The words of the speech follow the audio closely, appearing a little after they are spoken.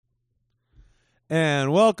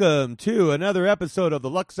And welcome to another episode of the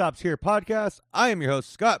Luck Stops Here podcast. I am your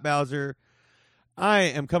host, Scott Bowser. I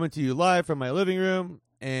am coming to you live from my living room,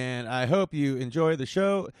 and I hope you enjoy the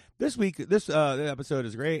show. This week, this episode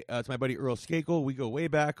is great. It's my buddy Earl Skakel. We go way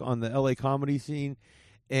back on the LA comedy scene,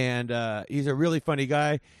 and he's a really funny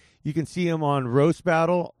guy. You can see him on Roast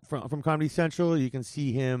Battle from Comedy Central. You can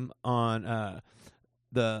see him on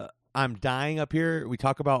the I'm Dying Up Here. We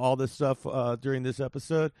talk about all this stuff during this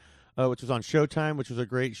episode. Which was on Showtime, which was a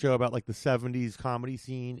great show about like the 70s comedy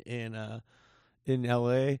scene in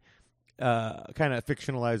LA. Kind of a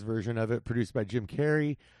fictionalized version of it, produced by Jim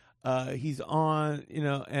Carrey. He's on,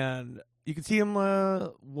 and you can see him,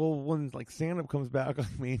 when like stand-up comes back on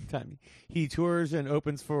the main time. He tours and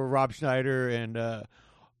opens for Rob Schneider and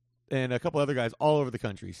a couple other guys all over the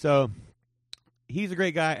country. So he's a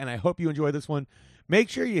great guy, and I hope you enjoy this one. Make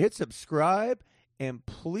sure you hit subscribe. And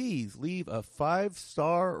please leave a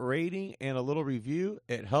 5-star rating and a little review.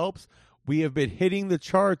 It helps. We have been hitting the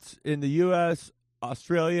charts in the U.S.,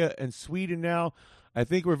 Australia, and Sweden now. I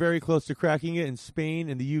think we're very close to cracking it in Spain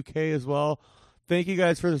and the U.K. as well. Thank you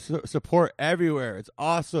guys for the support everywhere. It's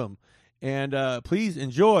awesome. And please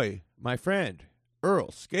enjoy my friend, Earl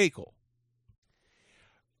Skakel.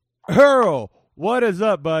 Earl, what is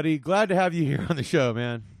up, buddy? Glad to have you here on the show,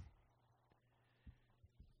 man.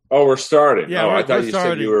 Oh, we're starting. Yeah, I thought you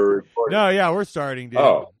said you were recording. No, yeah, we're starting, dude.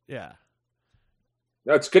 Oh, yeah.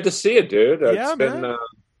 No, it's good to see you, dude. Yeah,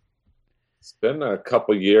 It's been a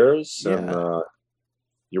couple years, yeah. And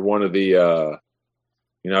you're one of the.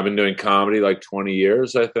 I've been doing comedy like 20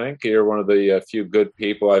 years. I think you're one of the few good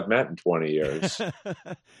people I've met in 20 years.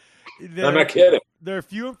 I'm not kidding. They're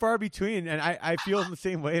few and far between, and I feel the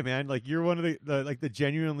same way, man. Like you're one of the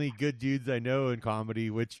genuinely good dudes I know in comedy,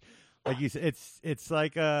 which. Like you said, it's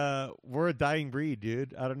like we're a dying breed,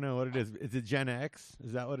 dude. I don't know what it is. Is it Gen X?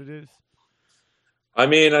 Is that what it is? I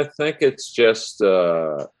mean, I think it's just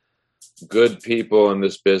good people in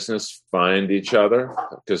this business find each other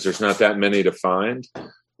because there's not that many to find.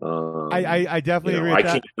 I definitely agree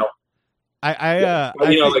with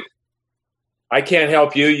that. I can't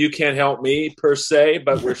help you. You can't help me per se,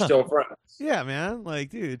 but we're still friends. Yeah, man. Like,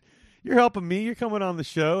 dude. You're helping me. You're coming on the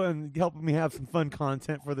show and helping me have some fun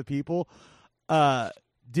content for the people.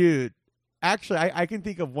 Dude, actually, I can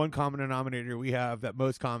think of one common denominator we have that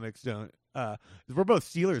most comics don't. We're both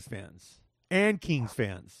Steelers fans and Kings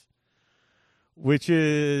fans, which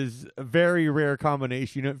is a very rare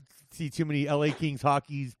combination. You don't see too many LA Kings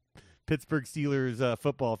hockey, Pittsburgh Steelers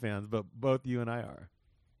football fans, but both you and I are.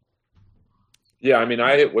 Yeah, I mean,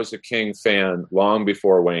 I was a King fan long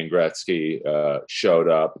before Wayne Gretzky showed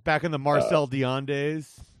up. Back in the Marcel Dion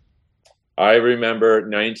days? I remember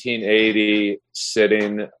 1980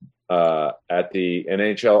 sitting at the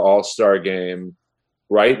NHL All-Star Game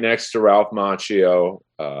right next to Ralph Macchio.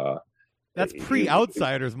 That's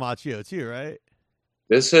pre-Outsiders Macchio too, right?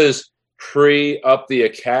 This is pre-Up the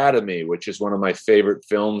Academy, which is one of my favorite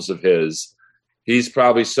films of his. He's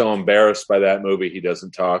probably so embarrassed by that movie he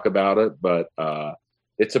doesn't talk about it, but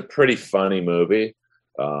it's a pretty funny movie.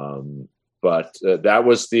 But that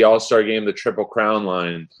was the All-Star Game the Triple Crown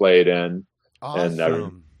line played in.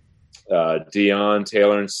 Awesome. And Dion,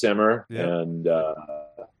 Taylor, and Simmer. Yep. And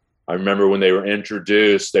I remember when they were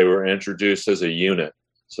introduced as a unit.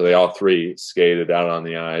 So they all three skated out on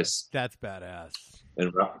the ice. That's badass.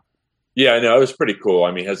 And yeah, no, it was pretty cool.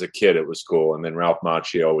 I mean, as a kid, it was cool. And then Ralph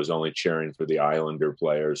Macchio was only cheering for the Islander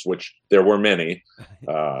players, which there were many.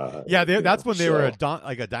 That's when they were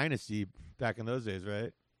a dynasty back in those days,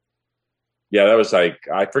 right? Yeah, that was like,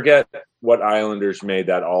 I forget what Islanders made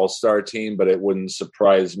that all-star team, but it wouldn't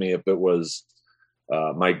surprise me if it was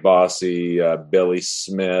Mike Bossy, Billy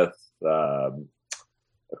Smith,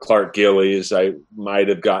 Clark Gillies. I might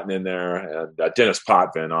have gotten in there. And Dennis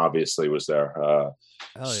Potvin obviously was there.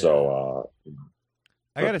 I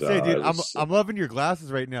gotta say, dude, I'm loving your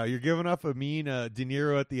glasses right now. You're giving off a mean De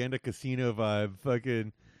Niro at the end of Casino vibe.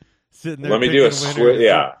 Fucking sitting there. Let me do a sweet.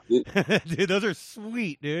 Yeah, dude, those are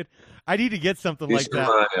sweet, dude. I need to get something like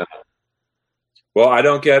that. Well, I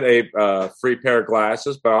don't get a free pair of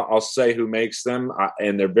glasses, but I'll say who makes them,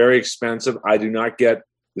 and they're very expensive. I do not get.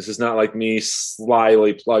 This is not like me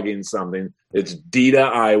slyly plugging something. It's Dita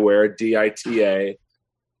Eyewear, DITA.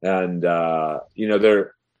 And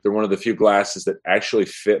they're one of the few glasses that actually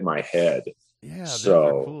fit my head. Yeah,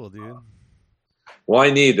 so cool, dude. Well, I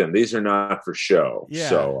need them. These are not for show. Yeah,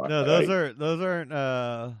 so no,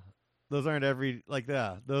 those aren't every like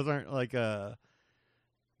that. Those aren't like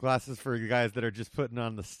glasses for you guys that are just putting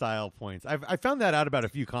on the style points. I found that out about a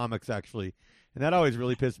few comics actually, and that always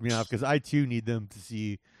really pissed me off because I too need them to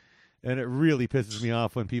see and it really pisses me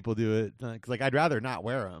off when people do it. Because like I'd rather not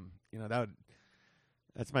wear them. You know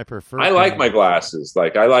that's my preferred. I like my glasses.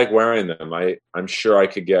 Like I like wearing them. I'm sure I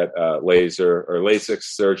could get laser or LASIK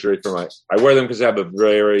surgery for my. I wear them because I have a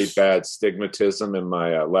very bad stigmatism in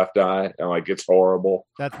my left eye, and like it's horrible.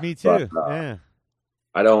 That's me too. Yeah.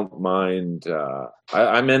 I don't mind.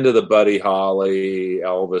 I'm into the Buddy Holly,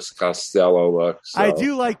 Elvis Costello look. So. I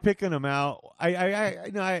do like picking them out.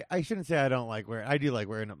 I shouldn't say I don't like wearing. I do like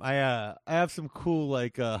wearing them. I have some cool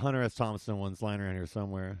like Hunter S. Thompson ones lying around here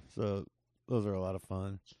somewhere. So those are a lot of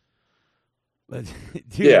fun. But dude,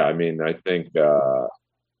 yeah, I mean, I think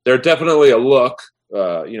they're definitely a look.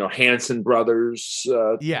 Hanson Brothers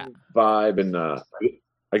vibe, and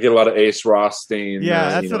I get a lot of Ace Rothstein.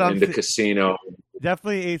 That's what I'm into Casino.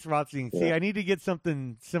 Definitely Ace Rothstein. See, I need to get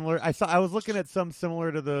something similar. I was looking at some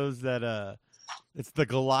similar to those that it's the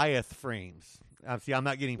Goliath frames. See, I'm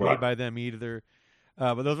not getting paid by them either.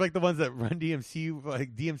 But those are like the ones that Run DMC,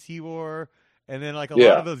 like DMC wore, and then like a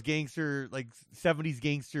lot of those gangster, like 70s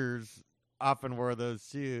gangsters often wore those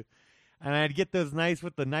too. And I'd get those nice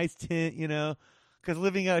with the nice tint, because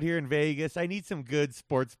living out here in Vegas, I need some good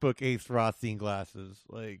sportsbook Ace Rothstein glasses.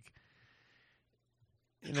 Like,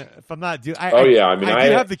 if I'm not doing, I do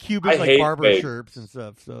have the Cuban like barber shirts and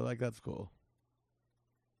stuff, so like that's cool.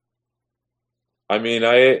 I mean,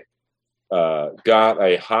 I got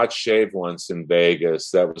a hot shave once in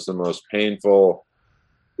Vegas. That was the most painful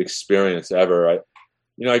experience ever.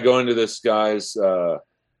 I go into this guy's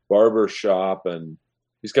barber shop, and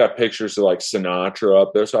he's got pictures of like Sinatra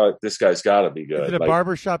up there. So this guy's got to be good. Is it a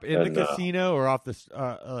barber shop in the casino or off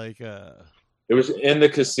the It was in the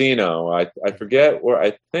casino. I forget where.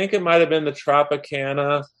 I think it might have been the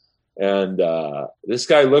Tropicana. And this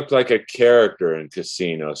guy looked like a character in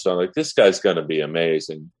Casino. So I'm like, this guy's going to be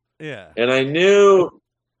amazing. Yeah. And I knew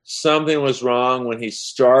something was wrong when he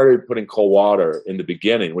started putting cold water in the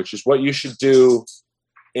beginning, which is what you should do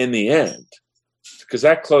in the end, because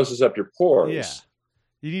that closes up your pores. Yeah.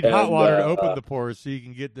 You need hot water to open the pores so you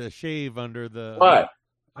can get the shave under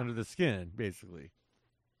the skin, basically.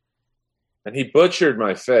 And he butchered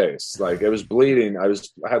my face. Like, it was bleeding. I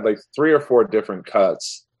had like 3 or 4 different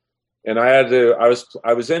cuts. And I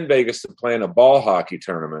was in Vegas to play in a ball hockey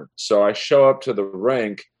tournament. So I show up to the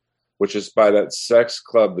rink, which is by that sex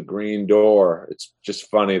club, the Green Door. It's just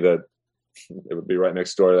funny that it would be right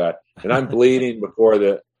next door to that. And I'm bleeding before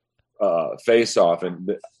the face off.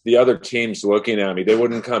 And the other team's looking at me. They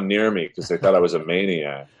wouldn't come near me because they thought I was a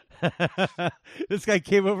maniac. This guy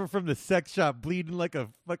came over from the sex shop bleeding like a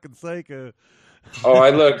fucking psycho. Oh, I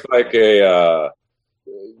looked like a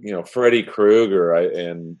Freddy Krueger.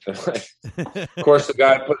 And of course the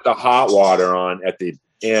guy put the hot water on at the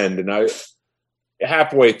end, and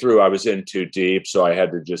halfway through I was in too deep, so I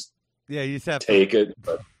had to just you just have take it.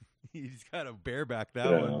 But, you just gotta bareback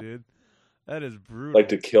that one, dude. That is brutal. Like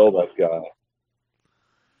to kill that guy.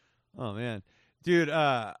 Oh man. Dude,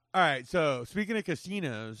 all right, so speaking of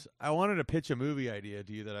casinos, I wanted to pitch a movie idea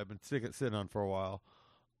to you that I've been sitting on for a while.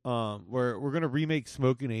 Where we're going to remake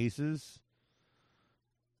Smoking Aces.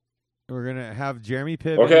 We're going to have Jeremy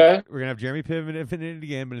Piven. Okay. We're going to have Jeremy Piven in it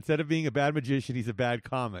again, but instead of being a bad magician, he's a bad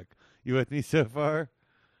comic. You with me so far?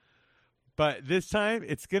 But this time,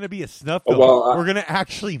 it's going to be a snuff film. We're going to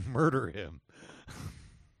actually murder him.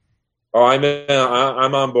 Oh,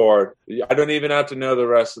 I'm on board. I don't even have to know the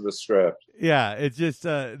rest of the script. Yeah, it's just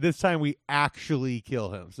this time we actually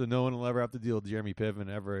kill him, so no one will ever have to deal with Jeremy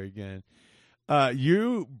Piven ever again.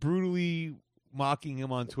 You brutally mocking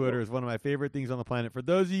him on Twitter is one of my favorite things on the planet. For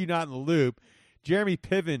those of you not in the loop, Jeremy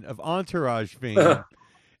Piven of Entourage fame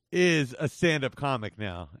is a stand-up comic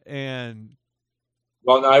now, and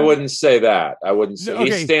well, I wouldn't say that. I wouldn't say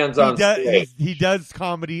he stands on stage. He does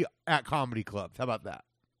comedy at comedy clubs. How about that?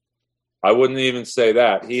 I wouldn't even say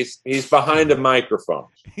that. He's behind a microphone.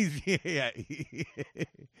 He's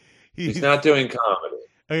not doing comedy.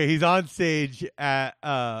 Okay, he's on stage at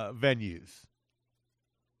venues.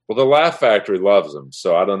 Well, the Laugh Factory loves him,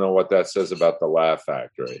 so I don't know what that says about the Laugh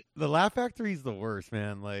Factory. The Laugh Factory is the worst,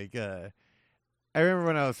 man. Like, I remember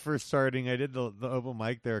when I was first starting, I did the open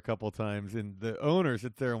mic there a couple times, and the owner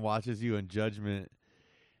sits there and watches you in judgment,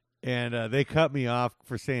 and they cut me off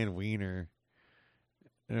for saying wiener.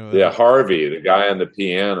 Harvey, the guy on the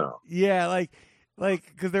piano. Yeah, like,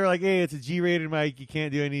 because they're like, hey, it's a G-rated mic, you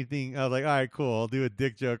can't do anything. I was like, all right, cool, I'll do a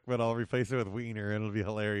dick joke, but I'll replace it with wiener, and it'll be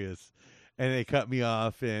hilarious. And they cut me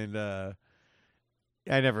off, and I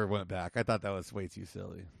never went back. I thought that was way too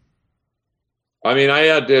silly. I mean, I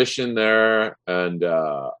auditioned there, and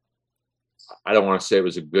I don't want to say it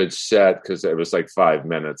was a good set because it was like 5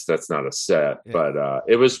 minutes. That's not a set, but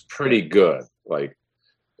it was pretty good. Like,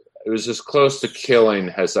 it was as close to killing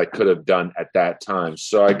as I could have done at that time.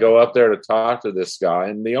 So I go up there to talk to this guy,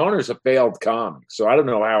 and the owner's a failed comic. So I don't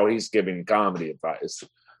know how he's giving comedy advice.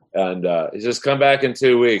 And he says, come back in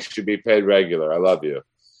 2 weeks. You'll be paid regular. I love you.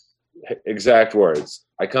 Exact words.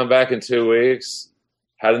 I come back in 2 weeks,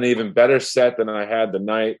 had an even better set than I had the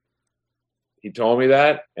night he told me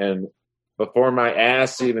that. And before my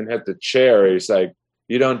ass even hit the chair, he's like,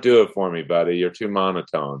 you don't do it for me, buddy. You're too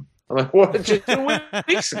monotone. I'm like, what did you do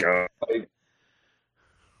weeks ago? Like,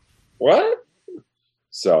 what?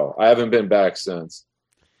 So I haven't been back since.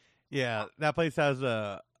 Yeah, that place has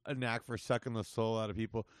a knack for sucking the soul out of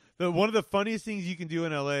people. One of the funniest things you can do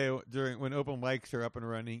in LA when open mics are up and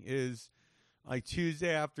running is like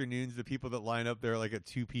Tuesday afternoons, the people that line up there like at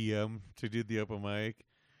 2 p.m. to do the open mic.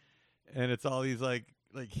 And it's all these like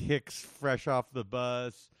hicks fresh off the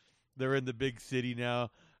bus. They're in the big city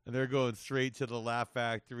now. And they're going straight to the Laugh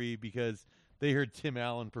Factory because they heard Tim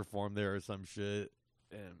Allen perform there or some shit.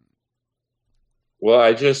 And well,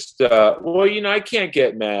 I just, I can't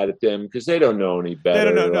get mad at them because they don't know any better.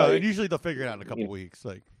 They don't know. And usually they'll figure it out in a couple weeks.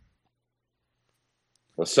 Like,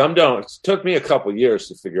 well, some don't. It took me a couple years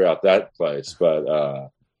to figure out that place. But,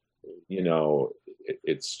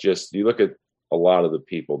 it's just, you look at a lot of the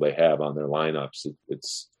people they have on their lineups.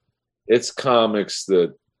 It's comics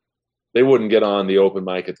that they wouldn't get on the open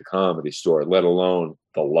mic at the Comedy Store, let alone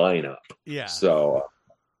the lineup. Yeah. So,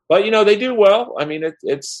 but they do well. I mean,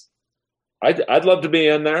 I'd love to be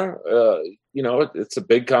in there. It's a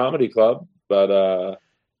big comedy club, but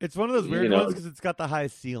it's one of those weird ones because it's got the high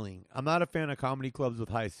ceiling. I'm not a fan of comedy clubs with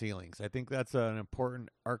high ceilings. I think that's an important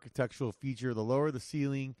architectural feature. The lower the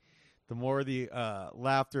ceiling, the more the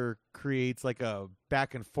laughter creates like a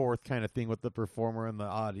back and forth kind of thing with the performer and the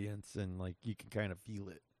audience, and like you can kind of feel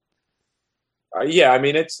it. Yeah, I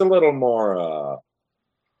mean, it's a little more,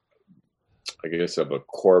 I guess, of a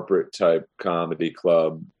corporate type comedy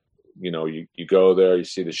club. You go there, you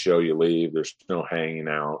see the show, you leave. There's no hanging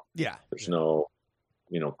out. Yeah. There's no,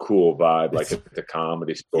 cool vibe like at the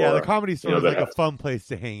Comedy Store. Yeah, the Comedy Store is like a fun place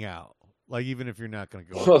to hang out. Like even if you're not going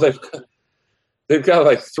to go. Well, they've got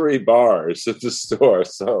like 3 bars at the store,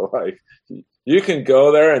 so like you can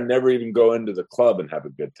go there and never even go into the club and have a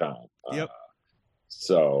good time. Yep.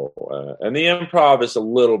 And the Improv is a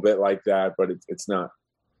little bit like that, but it's not.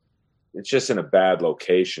 It's just in a bad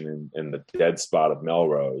location in the dead spot of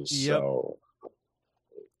Melrose. Yep. So,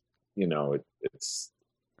 it's.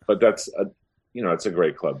 But that's it's a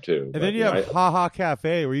great club too. And then you have Ha Ha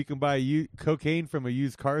Cafe where you can buy cocaine from a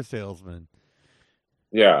used car salesman.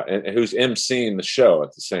 Yeah, and who's emceeing the show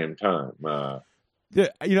at the same time.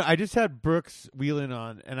 I just had Brooks Wheelan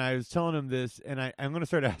on, and I was telling him this, and I'm going to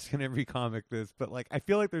start asking every comic this, but like I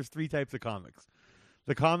feel like there's 3 types of comics: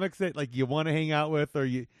 the comics that like you want to hang out with, or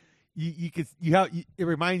it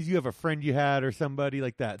reminds you of a friend you had or somebody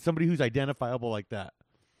like that, somebody who's identifiable like that.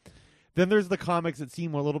 Then there's the comics that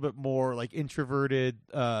seem a little bit more like introverted,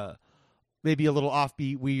 maybe a little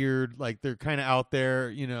offbeat, weird, like they're kind of out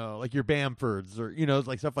there, like your Bamfords or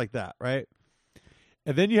like stuff like that, right?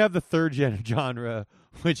 And then you have the third genre,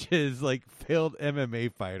 which is like failed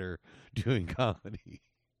MMA fighter doing comedy.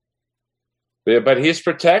 Yeah, but he's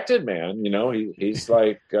protected, man. He's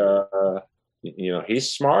like,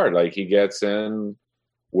 he's smart. Like he gets in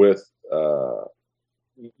with,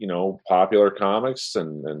 popular comics,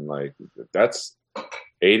 and like that's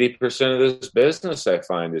 80% of this business. I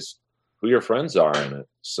find is who your friends are in it.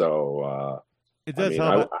 So. It does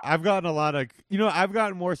help. I've gotten a lot of, I've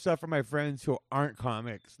gotten more stuff from my friends who aren't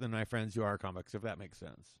comics than my friends who are comics, if that makes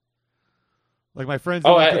sense. Like my friends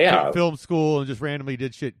who went to film school and just randomly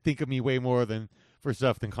did shit think of me way more than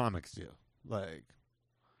comics do. Like,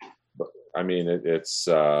 I mean, it's,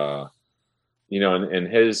 in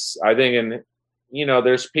his, I think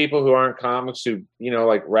there's people who aren't comics who,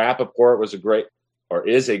 like Rappaport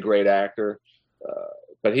is a great actor.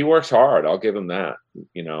 But he works hard. I'll give him that,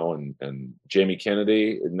 and Jamie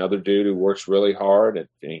Kennedy, another dude who works really hard, and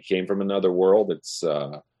he came from another world. It's,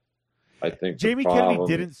 I think Jamie Kennedy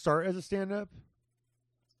didn't start as a stand-up.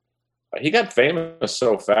 He got famous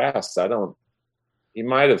so fast. He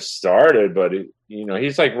might have started, but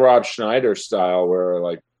he's like Rob Schneider style, where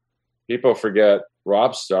like people forget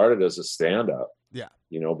Rob started as a stand-up. Yeah.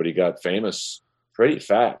 But he got famous pretty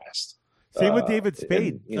fast. Same with David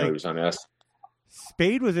Spade. He was on S.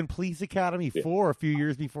 Spade was in Police Academy 4 a few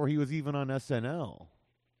years before he was even on SNL.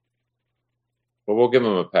 Well, we'll give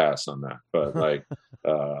him a pass on that. But like,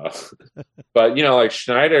 like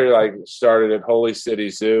Schneider, like started at Holy City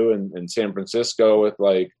Zoo in San Francisco with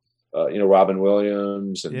like, Robin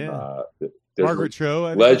Williams and Margaret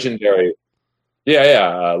Cho, legendary.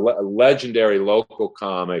 Legendary local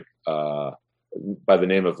comic by the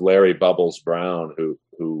name of Larry Bubbles Brown,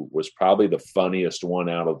 who was probably the funniest one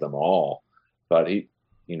out of them all. But he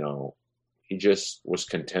just was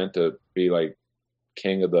content to be like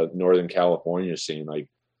king of the Northern California scene. Like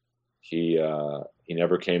he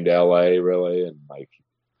never came to LA really, and like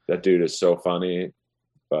that dude is so funny.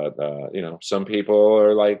 But some people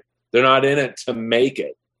are like, they're not in it to make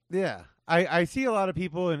it. Yeah. I see a lot of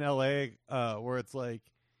people in LA where it's like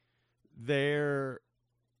they're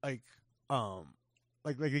like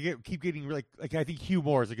they keep getting like I think Hugh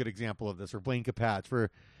Moore is a good example of this, or Blaine Capatch,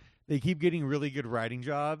 where they keep getting really good writing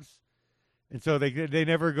jobs, and so they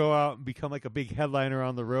never go out and become like a big headliner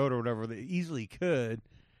on the road or whatever. They easily could,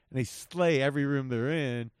 and they slay every room they're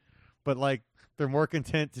in, but like they're more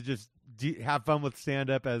content to just have fun with stand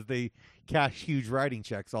up as they cash huge writing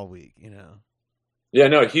checks all week, Yeah,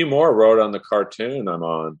 no, Hugh Moore wrote on the cartoon I'm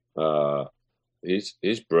on. He's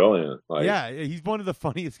brilliant. Like, yeah, he's one of the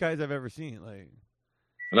funniest guys I've ever seen. Like,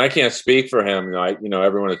 and I can't speak for him.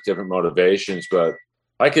 Everyone has different motivations, but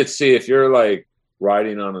I could see if you're like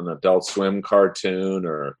writing on an Adult Swim cartoon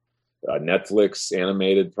or a Netflix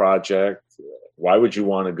animated project, why would you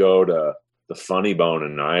want to go to the Funny Bone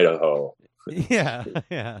in Idaho? Yeah,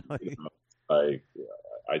 yeah. I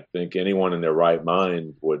think anyone in their right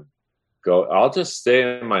mind would go, I'll just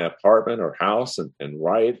stay in my apartment or house and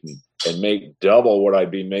write and make double what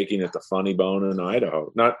I'd be making at the Funny Bone in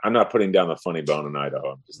Idaho. I'm not putting down the Funny Bone in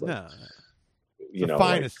Idaho. I'm just like, it's a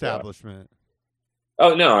fine establishment.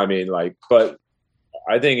 Oh no, I mean, like, but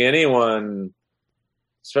I think anyone,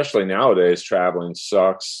 especially nowadays, traveling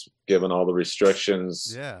sucks given all the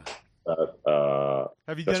restrictions. Yeah.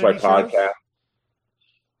 Have you that's done why any podcast.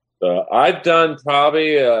 I've done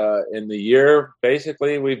probably in the year,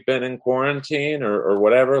 basically, we've been in quarantine or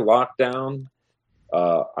whatever, lockdown.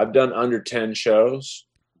 I've done under 10 shows.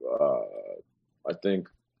 I think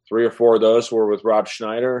 3 or 4 of those were with Rob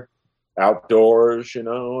Schneider, outdoors,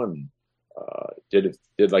 and did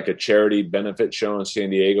like a charity benefit show in San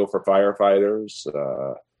Diego for firefighters.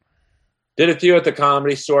 Did a few at the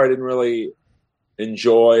Comedy Store. I didn't really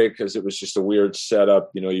enjoy because it was just a weird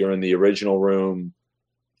setup. You're in the original room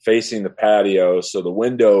facing the patio, so the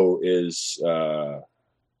window is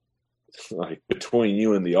like between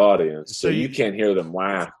you and the audience, so you can't hear them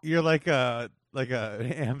laugh. You're like a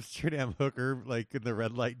Amsterdam hooker, like in the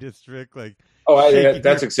red light district, like.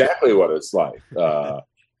 That's exactly what it's like.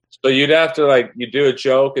 So you'd have to you do a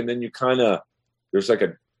joke, and then you there's like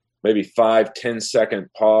a maybe 5-10 second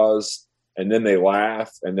pause, and then they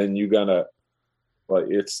laugh, and then you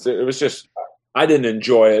it was just, I didn't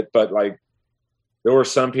enjoy it, but like. There were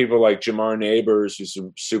some people like Jamar Neighbors, who's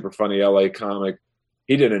a super funny LA comic.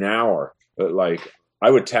 He did an hour, but like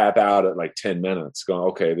I would tap out at like 10 minutes going,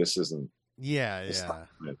 okay, this isn't. Yeah.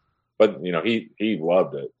 But he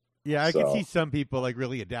loved it. Yeah. I can see some people like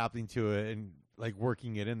really adapting to it and like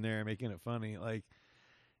working it in there and making it funny. Like,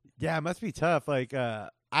 yeah, it must be tough. Like, I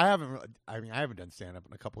haven't done stand up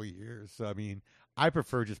in a couple of years. So, I mean, I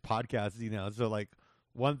prefer just podcasts, So like,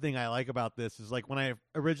 one thing I like about this is like when I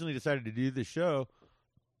originally decided to do this show,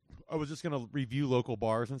 I was just going to review local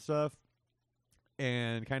bars and stuff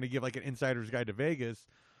and kind of give like an insider's guide to Vegas.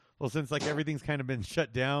 Well, since like everything's kind of been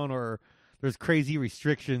shut down or there's crazy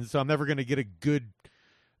restrictions, so I'm never going to get a good,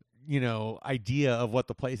 idea of what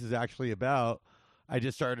the place is actually about. I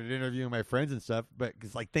just started interviewing my friends and stuff, but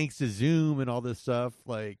because like thanks to Zoom and all this stuff,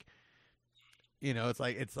 like, it's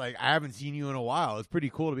like I haven't seen you in a while. It's pretty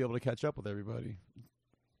cool to be able to catch up with everybody.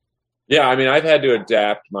 Yeah, I mean, I've had to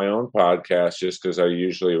adapt my own podcast just because I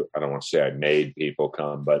don't want to say I made people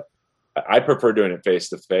come, but I prefer doing it face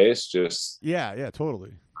to face. Just yeah,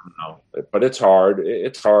 totally. But it's hard.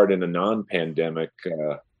 It's hard in a non-pandemic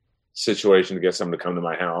situation to get someone to come to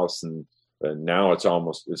my house, and now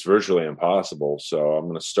it's virtually impossible. So I'm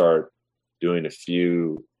going to start doing a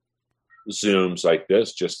few Zooms like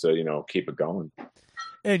this just to keep it going.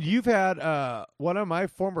 And you've had one of my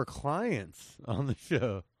former clients on the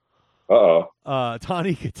show.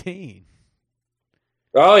 Tawny Katane.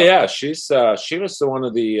 Oh yeah, she was the one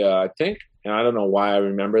of the I think, and I don't know why I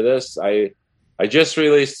remember this. I just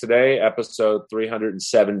released today episode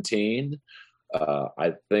 317.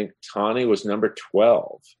 I think Tawny was number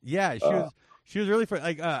 12. Yeah, she was really fun.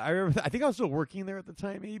 Like I remember, I think I was still working there at the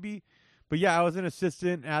time, maybe. But yeah, I was an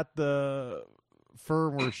assistant at the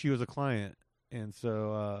firm where she was a client, and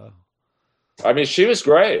so. I mean, she was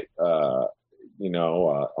great.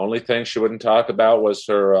 Only thing she wouldn't talk about was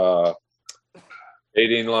her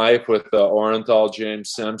dating life with Orenthal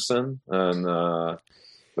James Simpson, and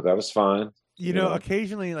but that was fine.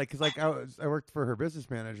 Occasionally, like, cause like I worked for her business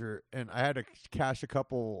manager, and I had to cash a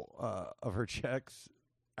couple of her checks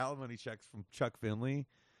alimony checks from Chuck Finley.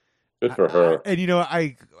 Good for her. And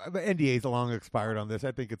NDA's long expired on this.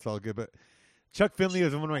 I think it's all good, but Chuck Finley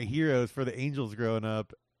was one of my heroes for the Angels growing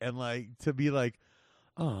up, and like to be like,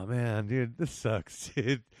 oh man, dude, this sucks,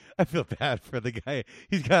 dude. I feel bad for the guy.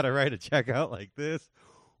 He's got to write a check out like this.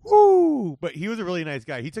 Woo! But he was a really nice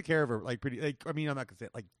guy. He took care of her, like pretty. Like, I mean, I'm not gonna say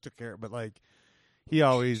like took care, but like he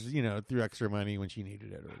always, threw extra money when she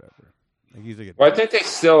needed it or whatever. Like he's a good. Well, I think they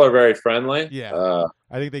still are very friendly. Yeah,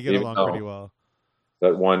 I think they get along pretty well.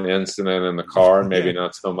 That one incident in the car, maybe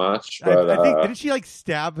not so much. But I think didn't she like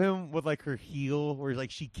stab him with like her heel, or like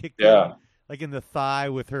she kicked him like in the thigh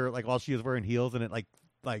with her like while she was wearing heels, and it like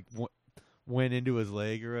went into his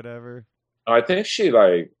leg or whatever. I think she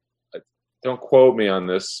don't quote me on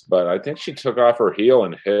this, but I think she took off her heel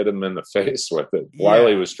and hit him in the face with it while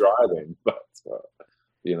he was driving. But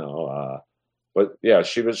but yeah,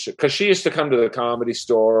 she was, because she used to come to the Comedy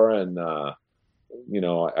Store, and I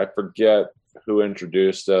forget who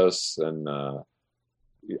introduced us, and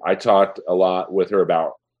I talked a lot with her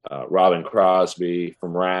about Robin Crosby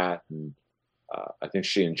from Rat, and I think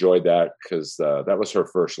she enjoyed that because that was her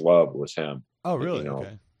first love, was him. Oh, really?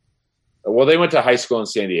 Okay. Well, they went to high school in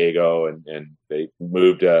San Diego, and they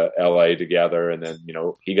moved to LA together. And then,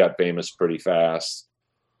 he got famous pretty fast.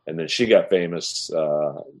 And then she got famous.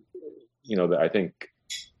 I think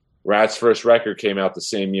Rat's first record came out the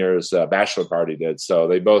same year as Bachelor Party did. So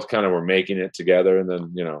they both kind of were making it together, and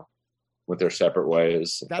then, went their separate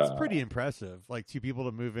ways. That's pretty impressive. Like two people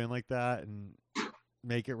to move in like that and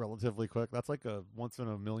make it relatively quick. That's like a once in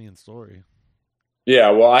a million story.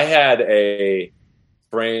 Yeah. Well, I had a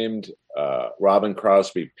framed Robin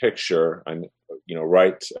Crosby picture, and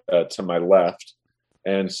right to my left,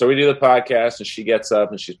 and so we do the podcast, and she gets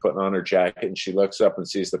up and she's putting on her jacket, and she looks up and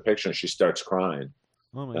sees the picture, and she starts crying.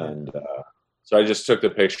 Oh my God. So I just took the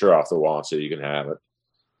picture off the wall so you can have it.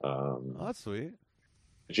 That's sweet.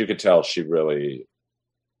 But you could tell she really,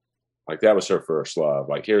 like, that was her first love.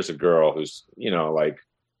 Like, here's a girl who's David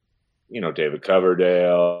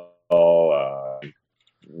Coverdale.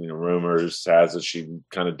 Rumors has it she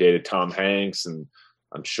kind of dated Tom Hanks, and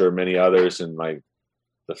I'm sure many others, and like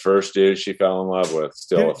the first dude she fell in love with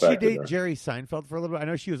still affected she date her. Jerry Seinfeld for a little bit? I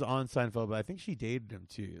know she was on Seinfeld, but I think she dated him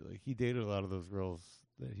too. Like he dated a lot of those girls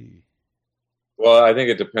that he. Well, I think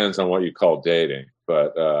it depends on what you call dating,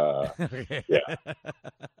 but yeah.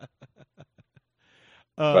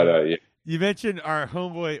 Yeah. You mentioned our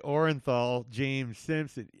homeboy Orenthal, James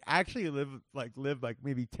Simpson. Actually lived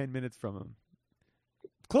maybe 10 minutes from him.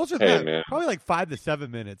 Closer than that, man. Probably like 5 to 7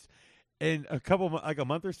 minutes. And a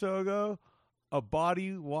month or so ago, a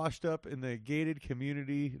body washed up in the gated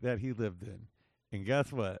community that he lived in. And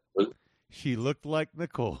guess what? She looked like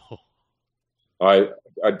Nicole.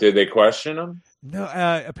 Did they question him? No,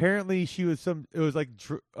 apparently she was it was like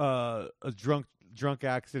a drunk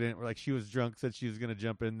accident where like she was drunk, said she was going to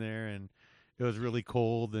jump in there, and it was really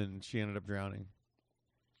cold, and she ended up drowning.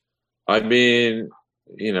 I mean,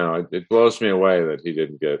 it blows me away that he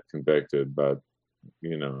didn't get convicted, but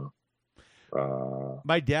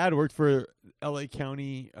my dad worked for LA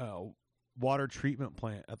County water treatment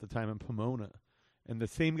plant at the time in Pomona, and the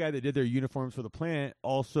same guy that did their uniforms for the plant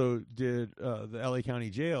also did the LA County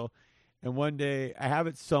jail. And one day, I have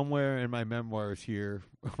it somewhere in my memoirs here,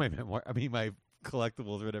 my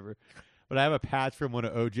collectibles or whatever, but I have a patch from one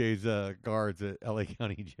of OJ's guards at LA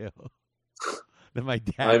County jail that my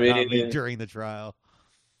dad got me during the trial.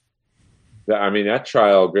 That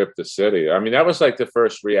trial gripped the city. That was like the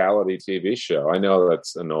first reality TV show. I know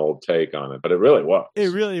that's an old take on it, but it really was.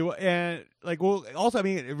 It really was. And also,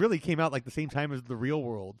 it really came out like the same time as The Real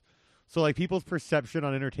World. So like people's perception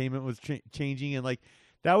on entertainment was changing. And like,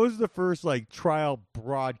 that was the first like trial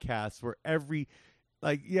broadcast where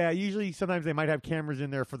usually sometimes they might have cameras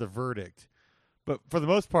in there for the verdict, but for the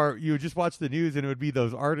most part, you would just watch the news and it would be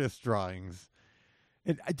those artist drawings.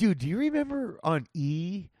 And dude, do you remember on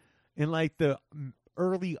E in like the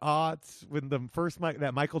early aughts when the first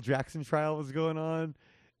that Michael Jackson trial was going on,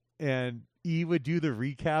 and E would do the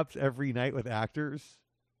recaps every night with actors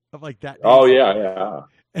of like that? Oh yeah.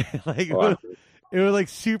 Like it was like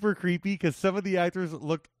super creepy because some of the actors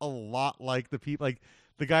looked a lot like the people, like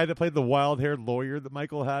the guy that played the wild-haired lawyer that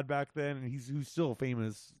Michael had back then, and who's still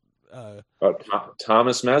famous.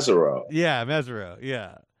 Thomas Mesereau. Yeah, Mesereau.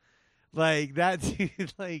 Yeah, like that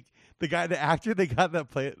dude, like the actor they got that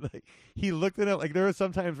play, like he looked it up. Like there were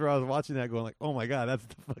some times where I was watching that going like, oh my God, that's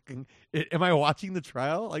the fucking, am I watching the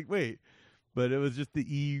trial? Like, wait, but it was just the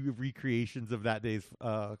E recreations of that day's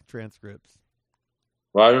transcripts.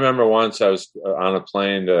 Well, I remember once I was on a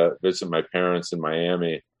plane to visit my parents in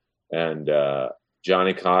Miami, and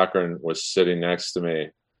Johnny Cochran was sitting next to me,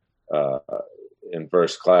 uh, in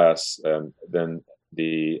first class. And then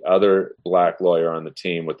the other black lawyer on the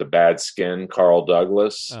team with the bad skin, Carl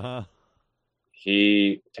Douglas,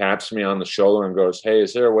 he taps me on the shoulder and goes, "Hey,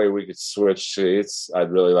 is there a way we could switch seats?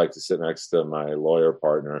 I'd really like to sit next to my lawyer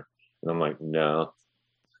partner." And I'm like, "No."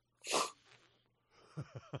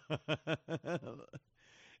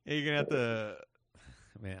 You're gonna have to,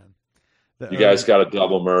 man. You guys got a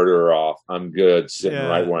double murderer off. I'm good sitting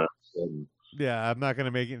right where I'm sitting. Yeah, I'm not gonna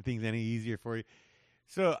make things any easier for you.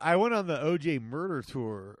 So I went on the OJ murder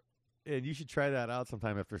tour, and you should try that out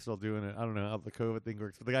sometime if they're still doing it. I don't know how the COVID thing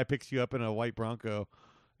works, but the guy picks you up in a white Bronco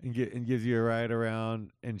and gives you a ride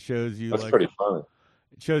around and shows you. That's pretty fun.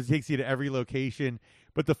 Takes you to every location.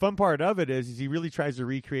 But the fun part of it is he really tries to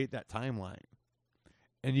recreate that timeline.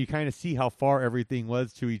 And you kind of see how far everything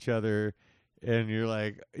was to each other, and you're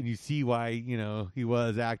like, and you see why he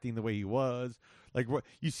was acting the way he was. Like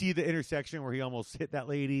you see the intersection where he almost hit that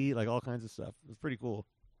lady, like all kinds of stuff. It was pretty cool.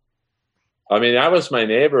 I mean, that was my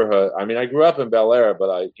neighborhood. I mean, I grew up in Bel Air,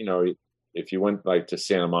 but if you went like to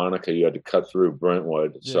Santa Monica, you had to cut through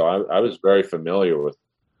Brentwood. Yeah. So I was very familiar with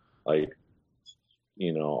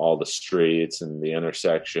all the streets and the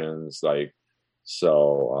intersections,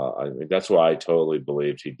 So I mean, that's why I totally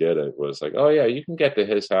believed he did it. Was like, oh yeah, you can get to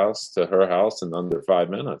his house, to her house in under 5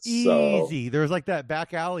 minutes. Easy. There was like that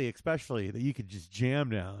back alley, especially, that you could just jam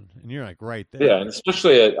down, and you're like right there. Yeah, and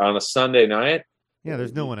especially on a Sunday night. Yeah,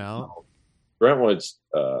 there's no one out. Brentwood's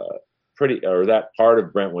that part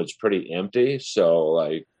of Brentwood's pretty empty. So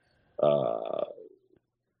I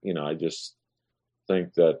just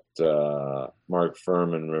think that Mark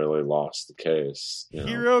Furman really lost the case.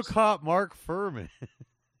 Hero cop Mark Furman.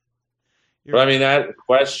 But I mean, that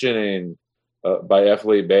questioning by F.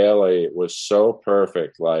 Lee Bailey was so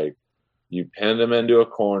perfect. Like, you pinned him into a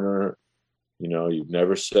corner. You've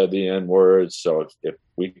never said the N word. So if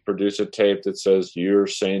we produce a tape that says you're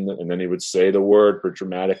saying that, and then he would say the word for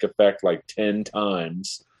dramatic effect like 10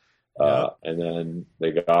 times. And then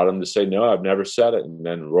they got him to say, "No, I've never said it." And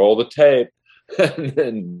then roll the tape. And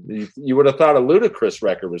then you would have thought a Ludacris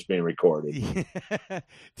record was being recorded. Yeah.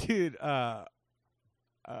 Dude, I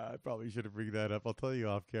probably should have bring that up. I'll tell you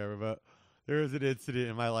off camera, but there was an incident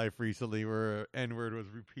in my life recently where N-word was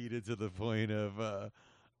repeated to the point of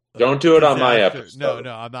don't do it on my episode.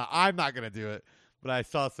 No, I'm not gonna do it. But I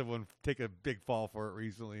saw someone take a big fall for it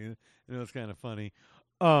recently, and it was kind of funny.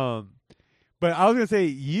 But I was gonna say,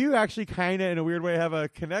 you actually kind of, in a weird way, have a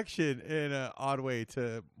connection in an odd way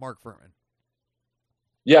to Mark Furman.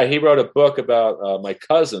 Yeah, he wrote a book about my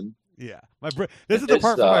cousin. Yeah, this is the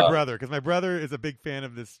part for my brother, because my brother is a big fan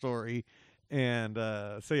of this story, and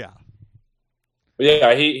so yeah.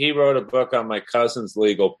 Yeah, he wrote a book on my cousin's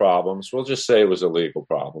legal problems. We'll just say it was a legal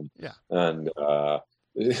problem. Yeah, and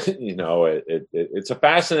it's a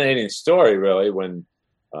fascinating story, really. When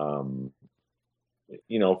for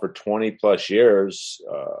 20 plus years,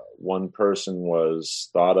 one person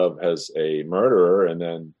was thought of as a murderer, and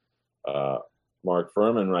then Mark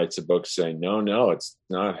Furman writes a book saying, no, it's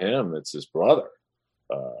not him, it's his brother.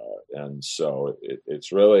 And so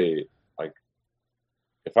it's really like,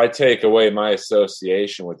 if I take away my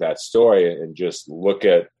association with that story and just look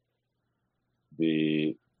at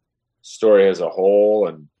the story as a whole,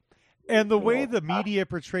 and the way the media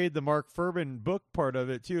portrayed the Mark Furman book part of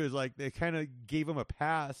it too is like they kind of gave him a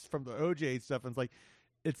pass from the OJ stuff, and it's like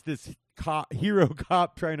it's this hero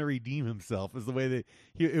cop trying to redeem himself is the way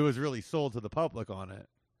it was really sold to the public on it.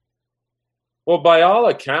 Well, by all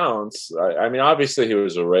accounts, I mean, obviously he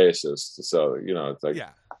was a racist, so it's like,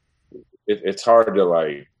 yeah, it's hard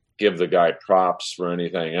to give the guy props for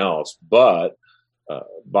anything else. But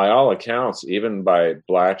by all accounts, even by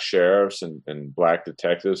black sheriffs and black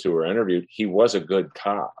detectives who were interviewed, he was a good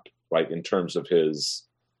cop, in terms of his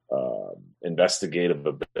investigative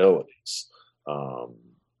abilities.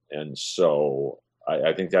 And so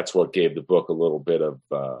I think that's what gave the book a little bit of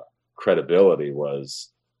credibility was,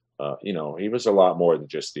 he was a lot more than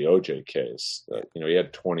just the OJ case. He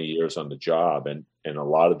had 20 years on the job, and a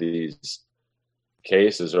lot of these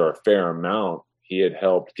cases, or a fair amount, he had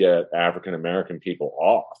helped get African-American people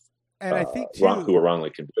off. And I think, too, who were wrongly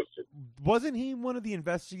convicted. Wasn't he one of the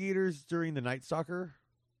investigators during the Night Stalker?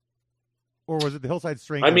 Or was it the Hillside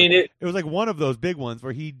Strangler? I mean, it was like one of those big ones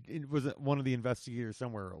where he was one of the investigators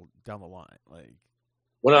somewhere down the line.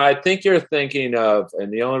 When I think you're thinking of,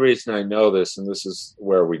 and the only reason I know this, and this is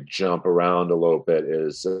where we jump around a little bit,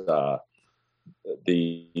 is the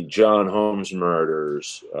John Holmes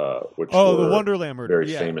murders, which were the Wonderland murder,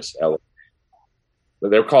 very famous.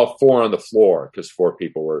 They were called 4 on the Floor because 4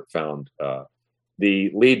 people were found.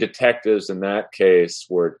 The lead detectives in that case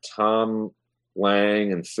were Tom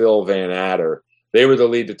Lang and Phil Van Adder. They were the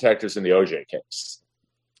lead detectives in the OJ case.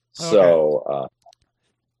 Okay. So,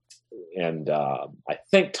 I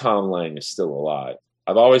think Tom Lang is still alive.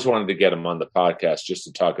 I've always wanted to get him on the podcast just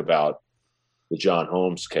to talk about the John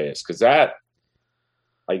Holmes case, because that,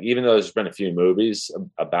 like, even though there's been a few movies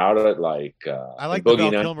about it, like I like the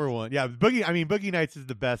Val Kilmer one. Yeah, Boogie Nights is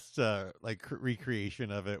the best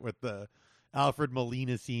recreation of it, with the Alfred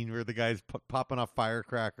Molina scene where the guy's popping off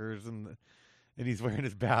firecrackers and he's wearing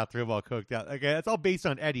his bathrobe all coked out. Okay, that's all based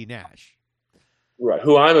on Eddie Nash. Right,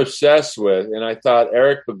 who I'm obsessed with. And I thought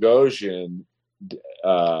Eric Bogosian,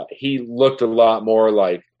 he looked a lot more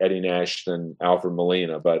like Eddie Nash than Alfred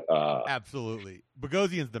Molina. But absolutely.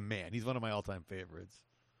 Bogosian's the man. He's one of my all-time favorites.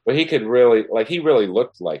 But he really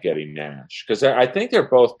looked like Eddie Nash, because I think they're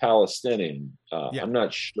both Palestinian. Yeah. I'm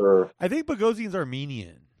not sure. I think Bogosian's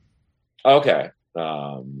Armenian. Okay.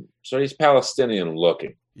 So he's Palestinian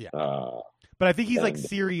looking. Yeah. But I think he's like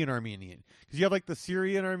Syrian Armenian, because you have like the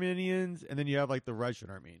Syrian Armenians and then you have like the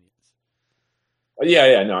Russian Armenians.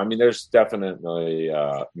 Yeah. No, I mean, there's definitely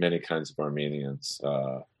many kinds of Armenians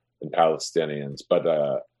and Palestinians. But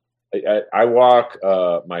I walk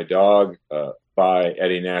my dog by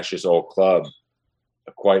Eddie Nash's old club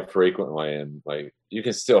quite frequently, and like you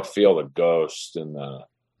can still feel the ghost and the.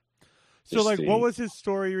 So, like, what was his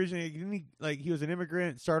story originally? He was an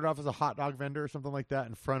immigrant, started off as a hot dog vendor or something like that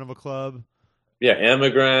in front of a club. Yeah,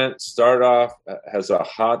 immigrant, started off as a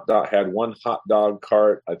hot dog, had one hot dog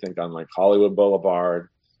cart, I think, on like Hollywood Boulevard.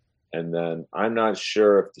 And then I'm not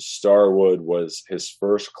sure if the Starwood was his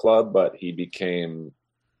first club, but he became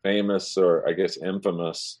famous, or I guess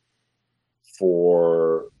infamous,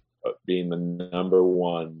 for being the number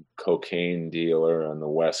one cocaine dealer on the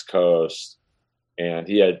West Coast. And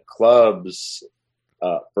he had clubs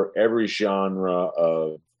for every genre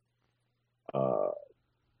of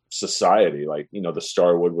society. Like, the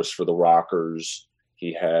Starwood was for the rockers.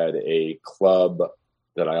 He had a club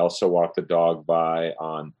that I also walked the dog by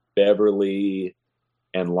on Beverly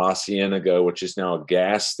and La Cienega, which is now a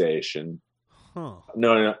gas station. Huh.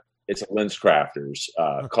 No, it's at Lynn's Crafters,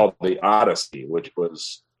 called the Odyssey, which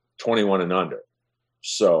was 21 and under.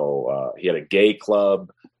 So he had a gay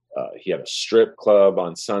club. He had a strip club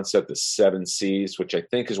on Sunset, the Seven Seas, which I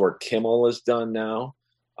think is where Kimmel is done now.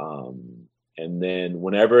 And then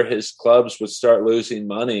whenever his clubs would start losing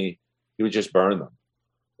money, he would just burn them.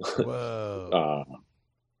 Whoa.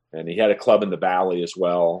 And he had a club in the Valley as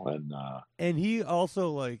well. And he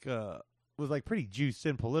also was like pretty juiced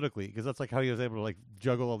in politically, because that's like how he was able to like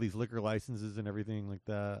juggle all these liquor licenses and everything like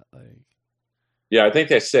that. Yeah, I think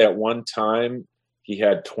they say at one time he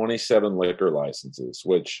had 27 liquor licenses,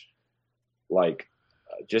 which, like,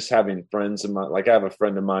 just having friends of mine, like I have a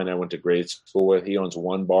friend of mine I went to grade school with. He owns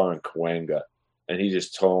one bar in Cahuenga, and he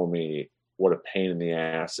just told me what a pain in the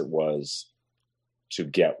ass it was to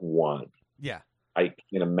get one. Yeah. I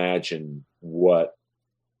can imagine what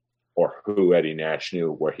or who Eddie Nash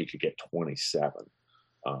knew where he could get 27.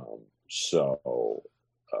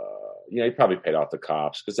 He probably paid off the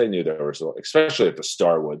cops, because they knew there was, especially at the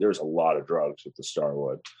Starwood, there was a lot of drugs at the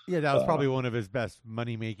Starwood. Yeah, that was probably one of his best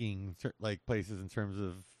money-making places in terms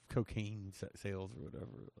of cocaine sales or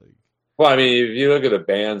whatever. Well, I mean, if you look at the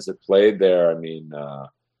bands that played there, I mean, that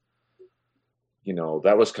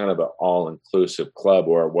was kind of an all-inclusive club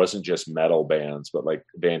where it wasn't just metal bands, but like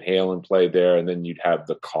Van Halen played there, and then you'd have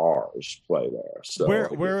the Cars play there. So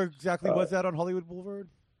where exactly was that on Hollywood Boulevard?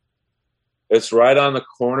 It's right on the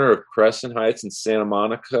corner of Crescent Heights and Santa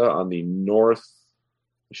Monica, on the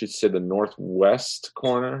the northwest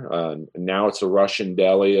corner. Now it's a Russian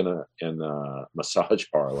deli and a massage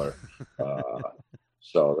parlor.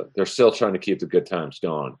 So they're still trying to keep the good times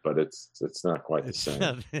going, but it's not quite the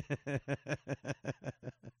same.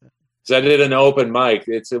 So I did an open mic.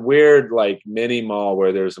 It's a weird like mini mall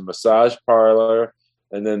where there's a massage parlor,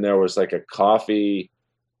 and then there was like a coffee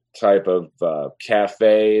type of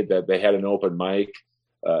cafe that they had an open mic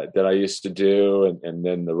that I used to do, and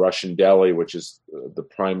then the Russian deli, which is the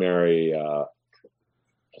primary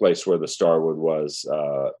place where the Starwood was,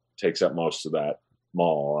 takes up most of that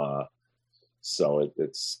mall. So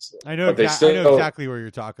it's. I know exactly where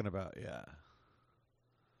you're talking about.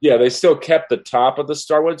 Yeah, they still kept the top of the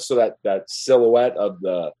Starwood, so that silhouette of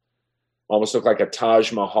the almost looked like a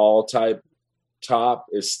Taj Mahal type top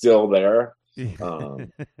is still there.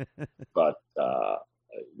 But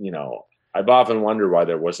I've often wondered why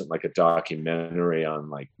there wasn't like a documentary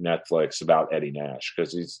on like Netflix about Eddie Nash,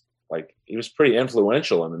 because he was pretty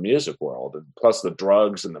influential in the music world, and plus the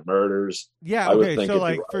drugs and the murders. Yeah, okay. So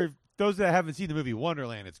like for those that haven't seen the movie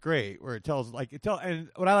Wonderland, it's great, where and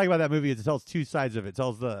what I like about that movie is it tells two sides of it. It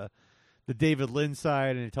tells the the David Lynn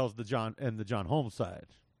side, and it tells the John Holmes side.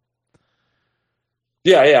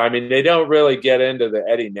 Yeah. I mean, they don't really get into the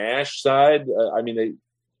Eddie Nash side. I mean,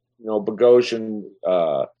 Bogosian,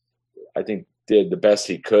 I think, did the best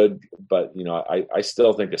he could, but I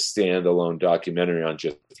still think a standalone documentary on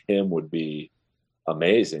just him would be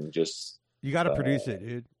amazing. Just you got to produce it,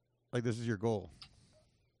 dude. Like, this is your goal.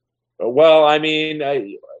 Well, I mean,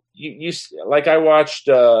 you like I watched.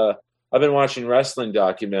 I've been watching wrestling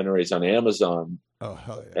documentaries on Amazon. Oh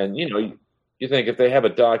hell yeah! And you think if they have a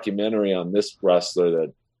documentary on this wrestler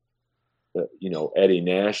that Eddie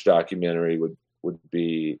Nash documentary would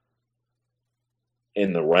be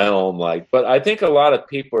in the realm, but I think a lot of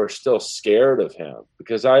people are still scared of him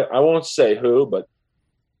because I won't say who, but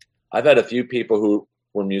I've had a few people who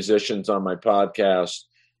were musicians on my podcast,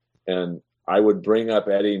 and I would bring up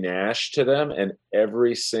Eddie Nash to them, and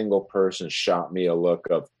every single person shot me a look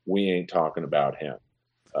of, we ain't talking about him.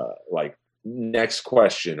 Next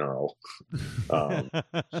question, Earl.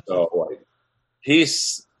 So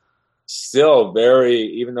he's still very,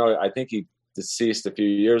 even though I think he deceased a few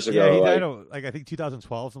years ago. Yeah, he died I think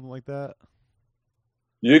 2012, something like that.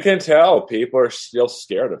 You can tell people are still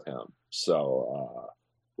scared of him. So,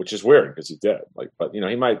 which is weird because he did. But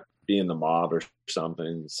he might be in the mob or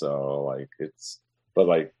something. So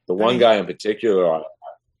the one guy in particular I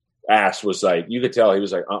asked was you could tell he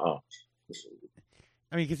was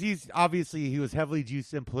I mean, because he was heavily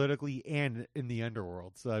juiced in politically and in the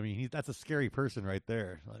underworld. So, I mean, that's a scary person right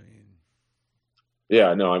there. I mean,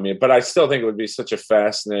 yeah, no, I mean, but I still think it would be such a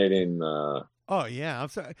fascinating. Oh yeah, I'm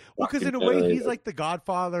sorry. Well, because in a way, he's like the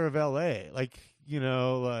Godfather of LA,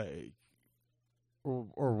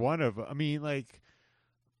 or one of. I mean, I'm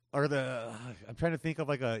trying to think of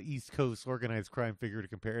a East Coast organized crime figure to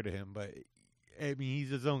compare to him, but I mean, he's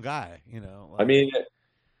his own guy, I mean.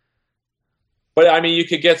 But I mean, you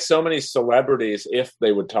could get so many celebrities if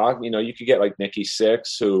they would talk. You could get Nikki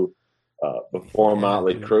Sixx, who before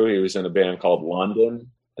Motley Crue, he was in a band called London,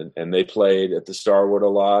 and they played at the Starwood a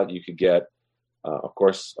lot. You could get, of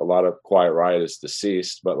course, a lot of Quiet Riot is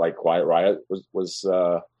deceased, but Quiet Riot was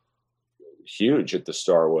huge at the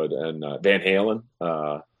Starwood, and Van Halen.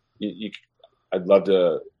 I'd love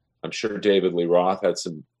to. I'm sure David Lee Roth had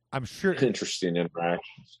some. I'm sure interesting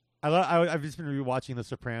interactions. I've just been rewatching The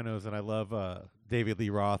Sopranos, and I love David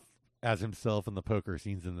Lee Roth as himself in the poker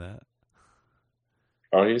scenes in that.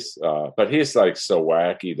 Oh, he's so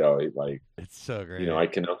wacky though. It's so great. I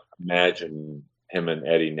can imagine him and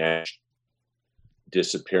Eddie Nash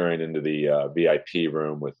disappearing into the VIP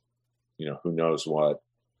room with, who knows what,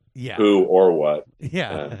 who or what.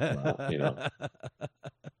 Yeah. And,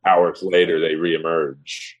 hours later they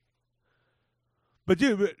reemerge. But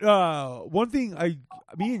dude, one thing,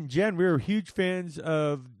 me and Jen, we were huge fans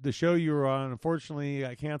of the show you were on. Unfortunately,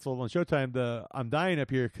 I canceled on Showtime. I'm Dying Up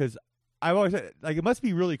Here, because I've always said, it must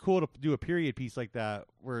be really cool to do a period piece like that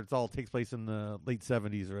where it all takes place in the late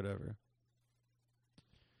 70s or whatever.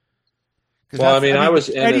 Well, I was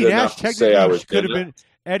in Eddie it Nash enough to say I was could have been.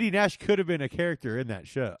 Eddie Nash could have been a character in that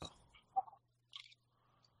show.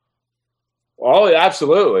 Oh,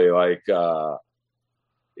 absolutely!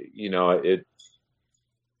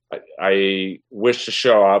 I wish the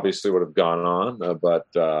show obviously would have gone on, but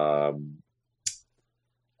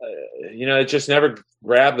it just never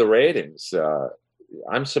grabbed the ratings.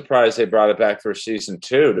 I'm surprised they brought it back for season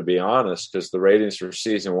 2, to be honest, because the ratings for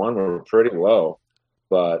season 1 were pretty low.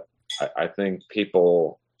 But I think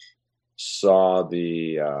people saw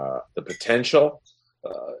the potential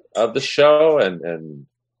of the show, and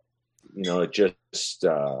it just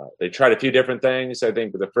they tried a few different things. I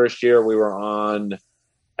think the first year we were on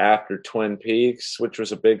after Twin Peaks, which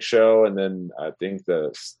was a big show, and then I think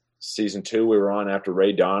the season 2 we were on after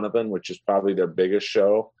Ray Donovan, which is probably their biggest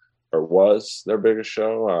show, or was their biggest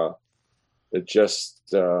show. It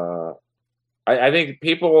just I think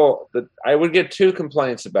I would get 2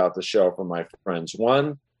 complaints about the show from my friends.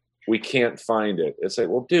 One, we can't find it. It's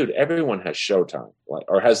well, dude, everyone has Showtime,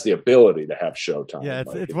 or has the ability to have Showtime. Yeah,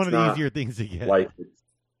 it's one of the easier things to get.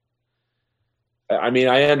 I mean,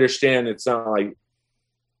 I understand it's not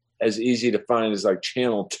as easy to find as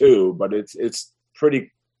Channel 2, but it's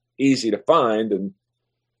pretty easy to find. And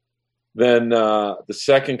then the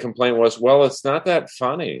second complaint was, well, it's not that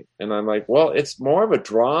funny. And I'm well, it's more of a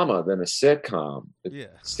drama than a sitcom. Yeah.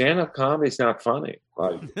 Stand-up comedy is not funny.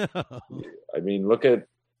 I've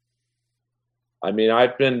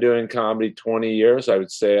been doing comedy 20 years. I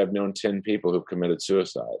would say I've known 10 people who've committed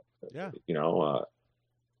suicide. Yeah.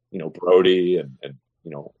 Brody and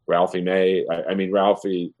Ralphie May.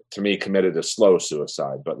 Ralphie, to me, committed a slow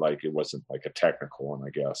suicide, but it wasn't a technical one, I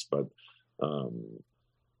guess. But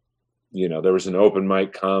there was an open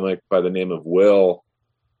mic comic by the name of Will,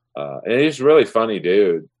 and he's a really funny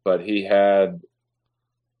dude, but he had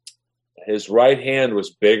his right hand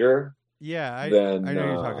was bigger. Yeah, I than know who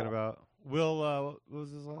you're talking about. Will, what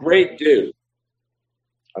was his last great dude.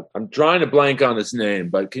 I'm trying to blank on his name,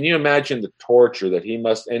 but can you imagine the torture that he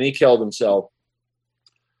must? And he killed himself.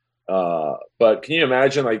 But can you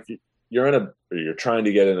imagine, like, you're trying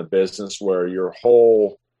to get in a business where your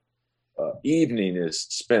whole evening is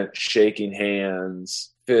spent shaking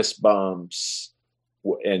hands, fist bumps,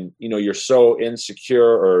 and you're so insecure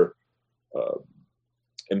or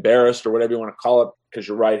embarrassed or whatever you want to call it because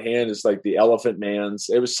your right hand is like the elephant man's.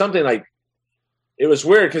 It was something like, it was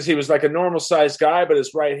weird because he was like a normal sized guy, but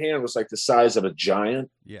his right hand was like the size of a giant.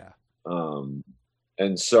 Yeah.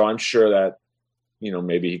 And so I'm sure that,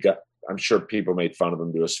 maybe I'm sure people made fun of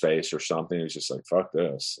him to his face or something. He was just like, fuck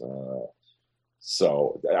this.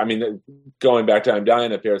 So, I mean, going back to I'm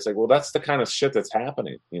Dying Up Here, it's like, well, that's the kind of shit that's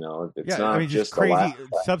happening. It's not just crazy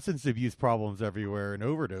substance abuse problems everywhere and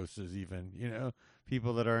overdoses even,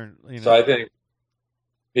 people that aren't, So I think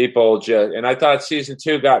people and I thought season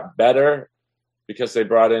 2 got better because they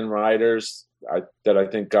brought in writers that I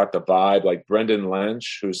think got the vibe, like Brendan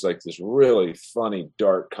Lynch, who's like this really funny,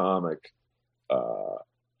 dark comic.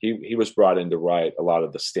 He was brought in to write a lot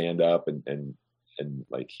of the stand-up and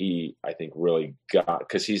like he, I think, really got,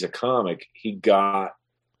 because he's a comic, he got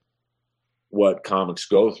what comics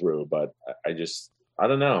go through. But I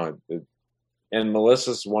don't know. And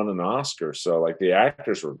Melissa's won an Oscar, so like the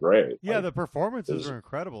actors were great. Yeah, like, the performances were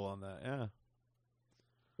incredible on that. Yeah, it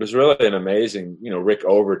was really an amazing. Rick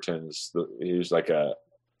Overton's. He was like a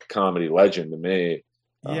comedy legend to me.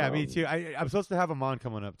 Yeah, me too. I'm supposed to have him on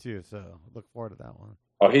coming up too, so look forward to that one.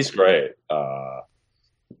 Oh, he's great.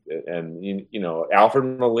 And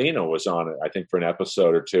Alfred Molina was on it, I think, for an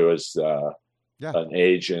episode or two as an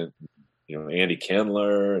agent. Andy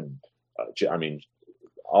Kindler and I mean,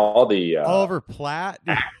 all the Oliver Platt.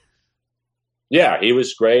 Yeah, he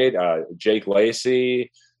was great. Jake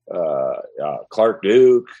Lacey, Clark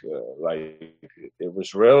Duke. Like, it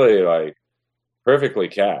was really like perfectly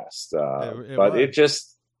cast. But it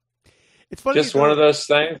just, it's funny. Just one of those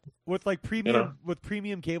things with like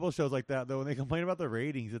premium cable shows like that, though. When they complain about the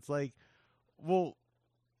ratings, it's like, well,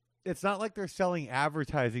 it's not like they're selling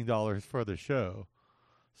advertising dollars for the show.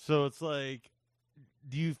 So it's like,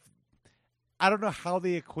 I don't know how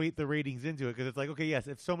they equate the ratings into it, because it's like, okay, yes,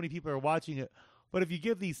 if so many people are watching it, but if you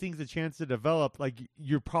give these things a chance to develop, like,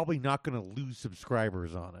 you're probably not going to lose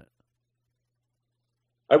subscribers on it.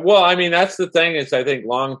 Well, I mean, that's the thing is, I think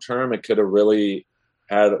long term it could have really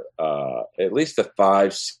had at least a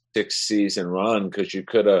 5-6 season run, because you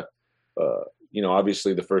could have,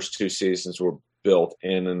 obviously the first 2 seasons were built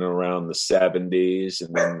in and around the 70s,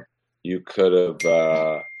 and then you could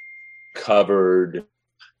have covered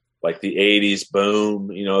like the 80s boom,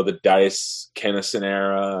 the Dice Kennison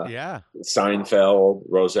era, Seinfeld,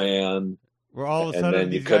 Roseanne. Where all of a sudden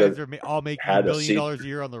these guys are all making $1 billion a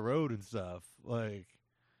year on the road and stuff. Like,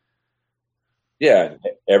 yeah,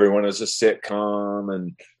 everyone is a sitcom,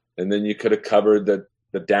 and then you could have covered the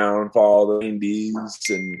downfall of the 90s,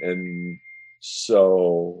 and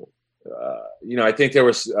so I think there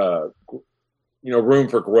was room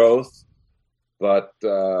for growth, but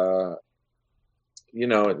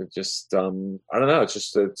it just I don't know.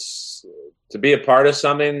 It's to be a part of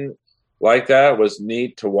something like that was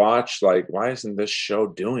neat to watch. Like, why isn't this show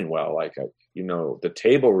doing well? Like, the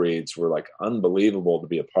table reads were like unbelievable to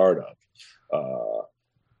be a part of.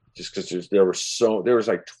 Just because there was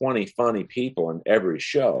like 20 funny people in every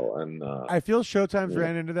show, and I feel Showtime's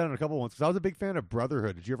ran into that in a couple ones, because I was a big fan of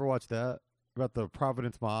Brotherhood. Did you ever watch that, about the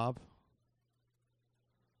Providence mob?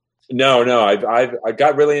 No, I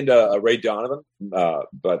got really into Ray Donovan,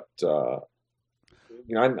 but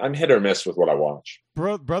I'm hit or miss with what I watch.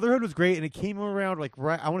 Brotherhood was great, and it came around like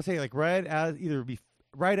right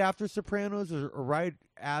after Sopranos or right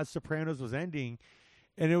as Sopranos was ending,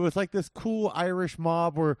 and it was like this cool Irish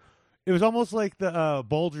mob where it was almost like the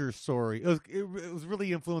Bulger story. It was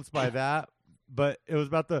really influenced by that, but it was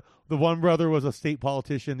about the one brother was a state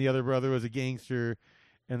politician, the other brother was a gangster,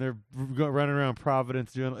 and they're running around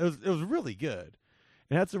Providence doing it. It was really good.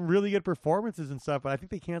 It had some really good performances and stuff, but I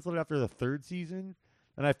think they canceled it after the 3rd season,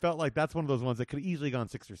 and I felt like that's one of those ones that could have easily gone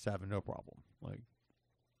 6 or 7, no problem. Like,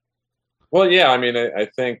 well, yeah, I mean, I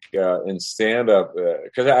think in stand-up,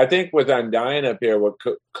 because I think with I'm Dying Up Here, what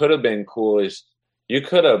could have been cool is you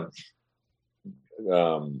could have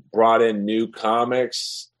brought in new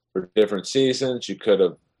comics for different seasons. You could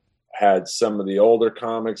have had some of the older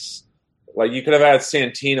comics. Like, you could have had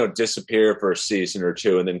Santino disappear for a season or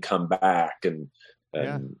 2 and then come back and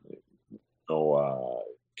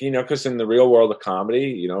because in the real world of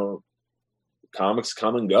comedy, comics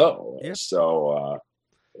come and go. Yep. So,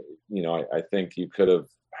 I think you could have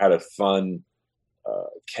had a fun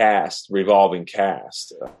revolving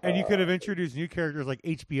cast. And you could have introduced new characters like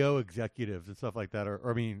HBO executives and stuff like that,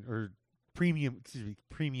 or premium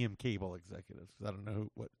cable executives. I don't know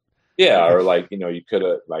what. Yeah, or you could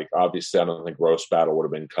have obviously I don't think Roast Battle would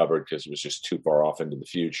have been covered because it was just too far off into the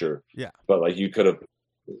future. Yeah, but you could have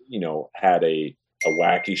had a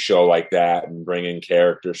wacky show like that and bring in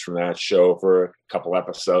characters from that show for a couple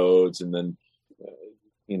episodes, and then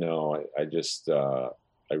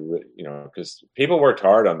because people worked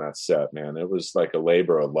hard on that set, man. It was like a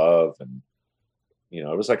labor of love, and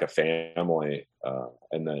it was like a family,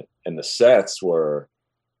 and the sets were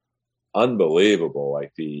unbelievable.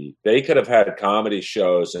 They could have had comedy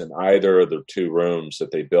shows in either of the two rooms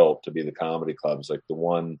that they built to be the comedy clubs. Like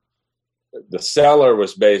the cellar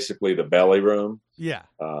was basically the belly room. Yeah.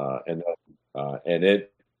 And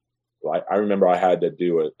I remember I had to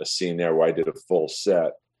do a scene there where I did a full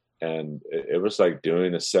set, and it was like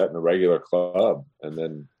doing a set in a regular club. And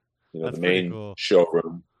then, That's the main cool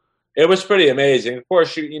showroom, it was pretty amazing. Of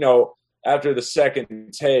course, after the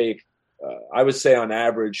second take, I would say on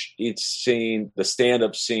average, each scene, the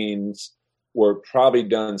stand-up scenes were probably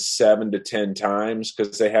done 7 to 10 times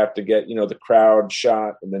because they have to get, the crowd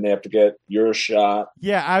shot, and then they have to get your shot.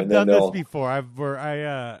 Yeah, I've done this before. It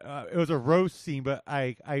was a roast scene, but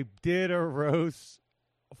I did a roast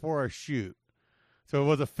for a shoot. So it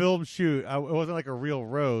was a film shoot. It wasn't like a real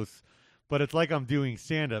roast, but it's like I'm doing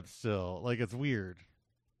stand-up still. Like, it's weird.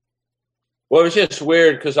 Well, it's just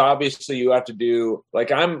weird because obviously you have to do,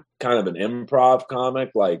 I'm kind of an improv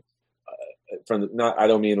comic, I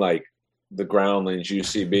don't mean like the Groundlings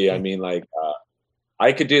UCB. I mean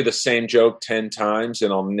I could do the same joke 10 times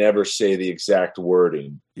and I'll never say the exact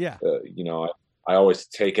wording. Yeah. I always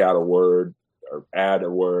take out a word or add a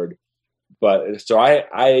word. But so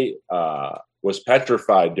I was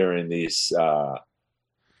petrified during these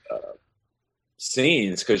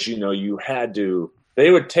scenes because, you had to. They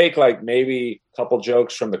would take maybe a couple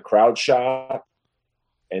jokes from the crowd shot,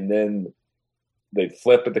 and then they'd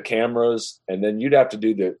flip at the cameras, and then you'd have to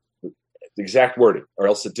do the exact wording, or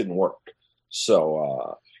else it didn't work.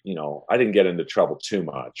 So, I didn't get into trouble too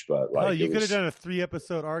much, but you could have done a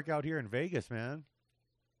 3-episode arc out here in Vegas, man.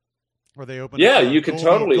 Where they open. Yeah, you could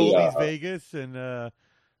totally Goldie's Vegas, and a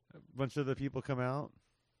bunch of the people come out.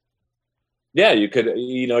 Yeah, you could.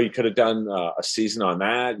 You could have done a season on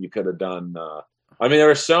that. You could have done.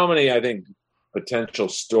 There are so many, I think, potential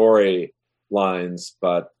story lines,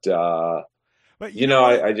 but I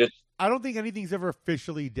don't think anything's ever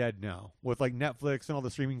officially dead now with Netflix and all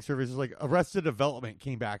the streaming services. Arrested Development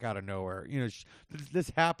came back out of nowhere.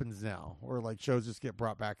 This happens now, or shows just get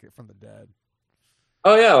brought back from the dead.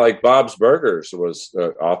 Oh yeah, Bob's Burgers was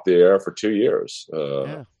off the air for 2 years.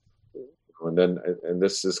 Yeah. And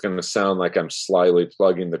this is going to sound like I'm slyly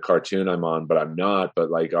plugging the cartoon I'm on, but I'm not.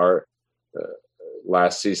 But our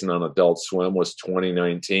last season on Adult Swim was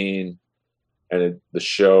 2019, and the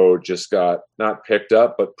show just got not picked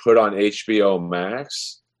up but put on HBO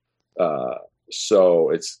Max. So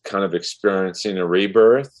it's kind of experiencing a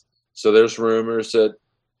rebirth. So there's rumors that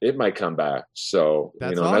it might come back. So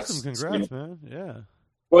that's awesome. Congrats, man. Yeah.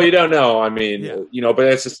 Well, you don't know. But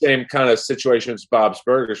it's the same kind of situation as Bob's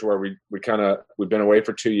Burgers, where we've been away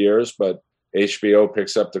for 2 years, but HBO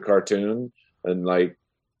picks up the cartoon, and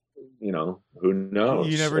who knows?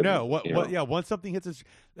 You never know. Once something hits us,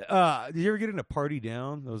 did you ever get into Party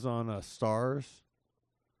Down? That was on Stars.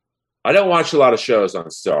 I don't watch a lot of shows on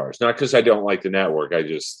Stars, not because I don't like the network.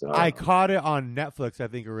 I caught it on Netflix, I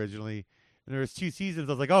think, originally. And there was 2 seasons.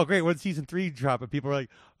 I was like, oh, great. When season 3 drop? And people were like,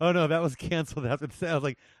 oh, no, that was canceled. I was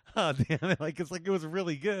like, oh, damn it. It was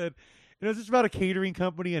really good. And it was just about a catering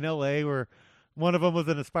company in L.A. where one of them was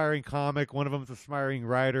an aspiring comic. One of them was an aspiring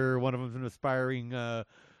writer. One of them was an aspiring,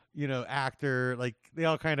 actor. They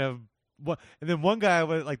all kind of – and then one guy,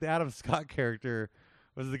 was the Adam Scott character,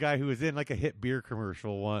 was the guy who was in a hit beer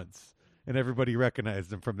commercial once. And everybody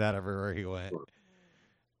recognized him from that everywhere he went.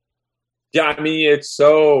 Yeah, it's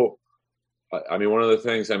so – one of the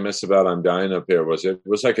things I miss about I'm Dying Up Here was it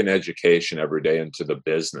was like an education every day into the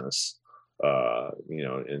business,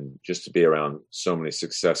 and just to be around so many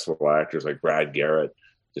successful actors like Brad Garrett,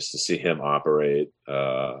 just to see him operate.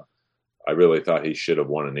 I really thought he should have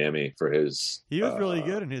won an Emmy for his. He was really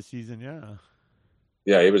good in his season, yeah.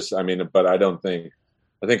 Yeah, he was. But I think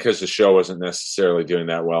because the show wasn't necessarily doing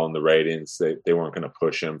that well in the ratings, they weren't going to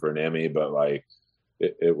push him for an Emmy, but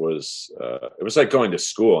it was like going to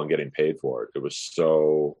school and getting paid for it. It was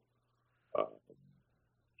so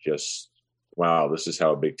just wow, this is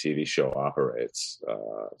how a big TV show operates.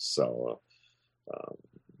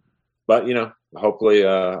 But hopefully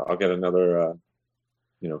I'll get another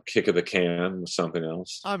kick of the can with something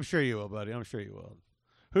else. I'm sure you will, buddy. I'm sure you will.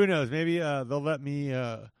 Who knows? Maybe they'll let me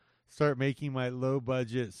start making my low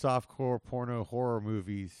budget softcore porno horror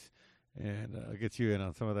movies, and get you in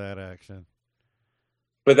on some of that action.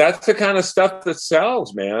 But that's the kind of stuff that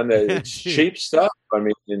sells, man. It's cheap stuff. I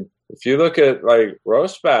mean, if you look at like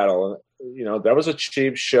Roast Battle, that was a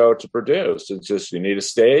cheap show to produce. It's just you need a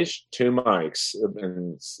stage, 2 mics,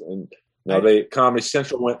 and Comedy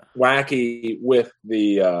Central went wacky with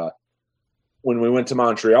the when we went to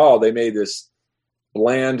Montreal, they made this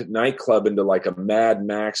bland nightclub into like a Mad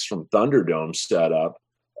Max from Thunderdome setup,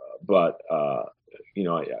 but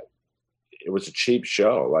it was a cheap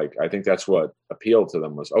show. Like, I think that's what appealed to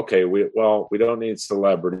them was, okay, we don't need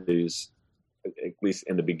celebrities. At least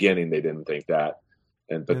in the beginning, they didn't think that.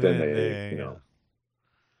 But then they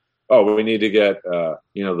we need to get, the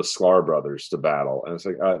Sklar brothers to battle. And it's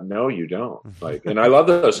like, no, you don't. Like, and I love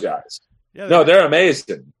those guys. They're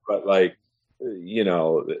amazing. But like,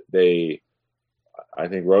 I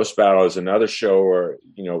think Roast Battle is another show where,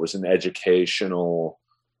 it was an educational,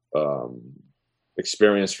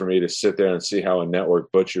 experience for me to sit there and see how a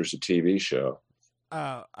network butchers a TV show.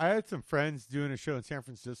 I had some friends doing a show in San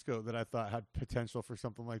Francisco that I thought had potential for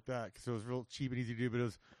something like that because it was real cheap and easy to do, but it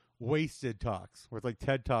was wasted talks, where it's like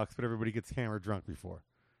TED Talks, but everybody gets hammered drunk before.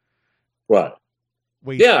 What?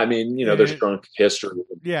 Wasted. Yeah, I mean, there's drunk history.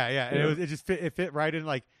 Yeah, and it fit right in.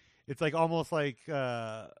 Like, it's like almost like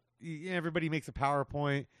everybody makes a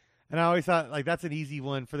PowerPoint. And I always thought, like, that's an easy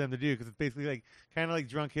one for them to do because it's basically like kind of like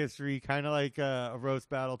drunk history, kind of like a roast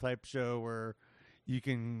battle type show where you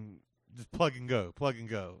can just plug and go,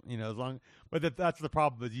 as long. But that's the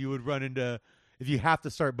problem is you would run into, if you have to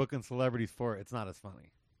start booking celebrities for it, it's not as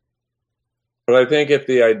funny. But I think if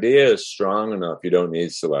the idea is strong enough, you don't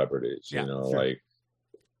need celebrities. Yeah,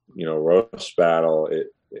 Roast Battle it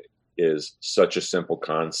is such a simple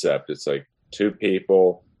concept. It's like 2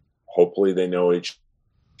 people, hopefully they know each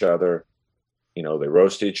other, they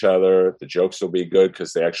roast each other. The jokes will be good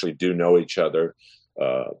because they actually do know each other.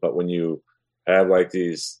 But when you have like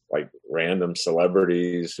these like random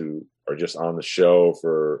celebrities who are just on the show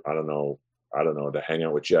for I don't know to hang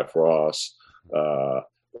out with Jeff Ross,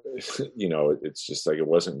 it's just like it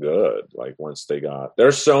wasn't good. Like once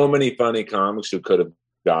there's so many funny comics who could have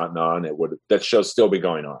gotten on, that show still be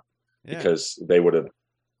going on because they would have.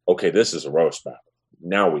 Okay, this is a roast battle.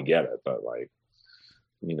 Now we get it, but like.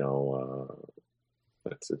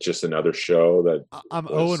 It's just another show that I'm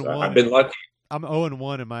 0-1. I've been lucky. I'm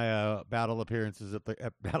 0-1 in my battle appearances at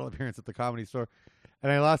the Comedy Store,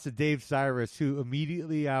 and I lost to Dave Cyrus, who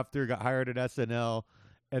immediately after got hired at SNL,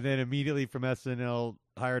 and then immediately from SNL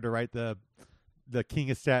hired to write the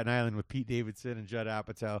King of Staten Island with Pete Davidson and Judd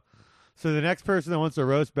Apatow. So the next person that wants to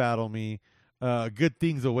roast battle me, good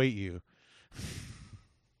things await you.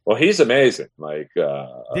 Well, he's amazing. Like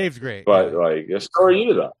Dave's great, but like, so are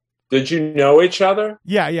you though? Did you know each other?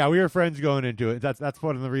 Yeah, we were friends going into it. That's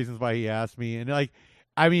one of the reasons why he asked me. And like,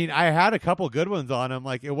 I mean, I had a couple good ones on him.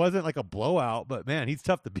 Like, it wasn't like a blowout, but man, he's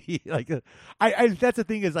tough to beat. Like, I that's the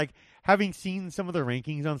thing is like having seen some of the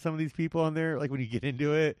rankings on some of these people on there. Like when you get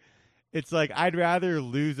into it, it's like I'd rather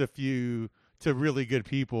lose a few to really good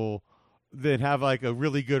people than have like a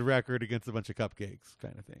really good record against a bunch of cupcakes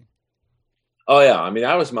kind of thing. Oh yeah, I mean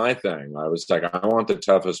that was my thing. I was like, I want the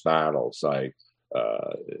toughest battles. Like,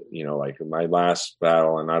 like my last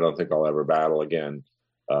battle, and I don't think I'll ever battle again.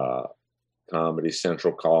 Comedy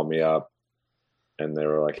Central called me up, and they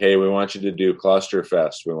were like, "Hey, we want you to do Cluster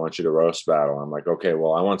Fest. We want you to roast battle." I'm like, "Okay,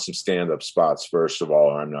 well, I want some stand-up spots first of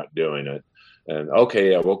all, or I'm not doing it." And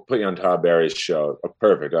okay, yeah, we'll put you on Todd Barry's show. Oh,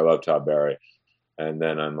 perfect. I love Todd Barry. And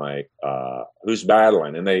then I'm like, who's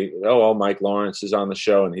battling? And Mike Lawrence is on the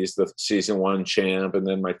show, and he's the season 1 champ. And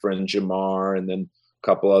then my friend Jamar, and then a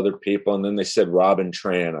couple other people. And then they said Robin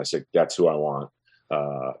Tran. I said, that's who I want.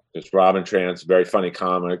 It's Robin Tran's a very funny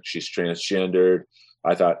comic. She's transgendered.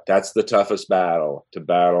 I thought that's the toughest battle, to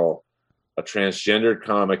battle a transgendered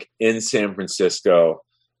comic in San Francisco,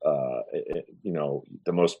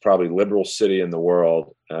 the most probably liberal city in the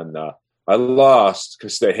world. And I lost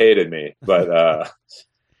because they hated me, but I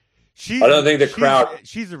don't think the crowd.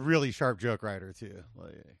 She's a really sharp joke writer too.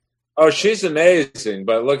 Oh, she's amazing.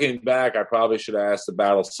 But looking back, I probably should have asked to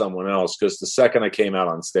battle someone else because the second I came out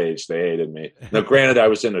on stage, they hated me. Now, granted, I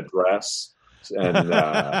was in a dress, and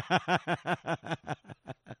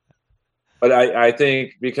but I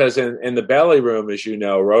think because in the belly room, as you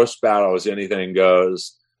know, roast battle is anything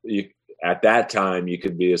goes. at that time you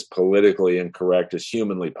could be as politically incorrect as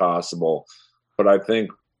humanly possible. But I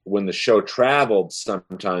think when the show traveled,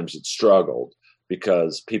 sometimes it struggled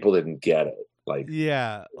because people didn't get it. Like,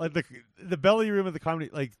 yeah, like the belly room of the comedy,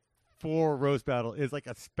 like for Roast Battle, is like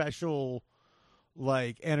a special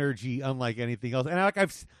like energy, unlike anything else. And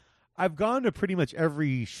I've gone to pretty much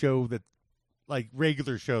every show that like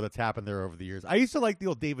regular show that's happened there over the years. I used to like the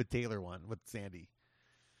old David Taylor one with Sandy.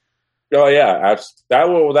 oh yeah, that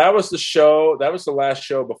was the show. That was the last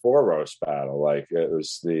show before Roast Battle. Like it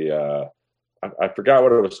was the I forgot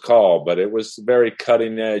what it was called, but it was very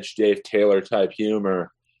cutting edge Dave Taylor type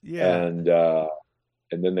humor. Yeah.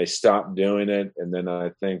 And then they stopped doing it. And then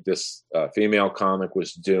I think this female comic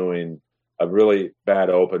was doing a really bad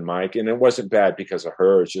open mic, and it wasn't bad because of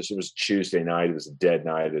her. It was Tuesday night. It was a dead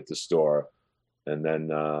night at the store. And then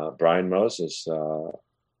Brian Moses,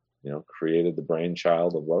 created the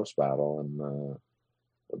brainchild of Roast Battle. And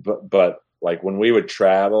but like when we would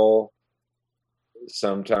travel,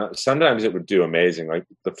 sometimes it would do amazing. Like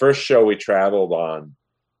the first show we traveled on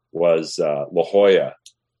was La Jolla.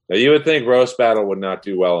 Now you would think Roast Battle would not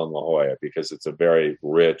do well in La Jolla because it's a very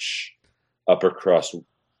rich, upper crust,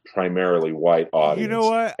 primarily white audience. You know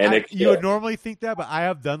what? And you would normally think that, but I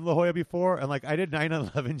have done La Jolla before, and like I did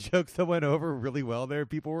 9/11 jokes that went over really well there.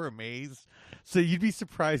 People were amazed. So you'd be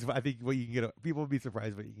surprised. I think what you can get. People would be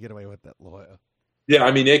surprised what you can get away with at La Jolla. Yeah,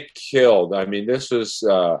 I mean it killed. I mean this was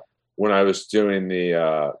when I was doing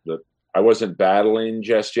the I wasn't battling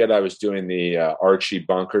just yet. I was doing the Archie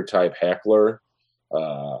Bunker type heckler.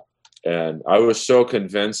 And I was so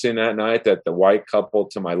convincing that night that the white couple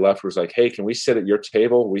to my left was like, "Hey, can we sit at your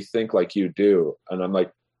table? We think like you do." And I'm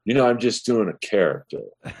like, I'm just doing a character.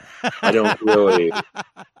 I don't really,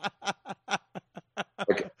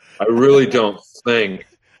 like, I really don't think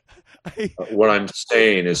what I'm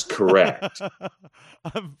saying is correct.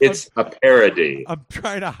 It's a parody. I'm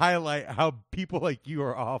trying to highlight how people like you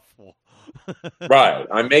are awful. Right.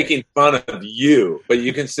 I'm making fun of you, but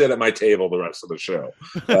you can sit at my table the rest of the show.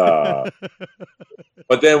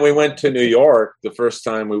 But then we went to New York the first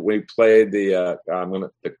time we played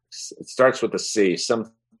it starts with the C,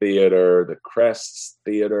 some theater, the Crests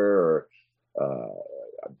Theater, or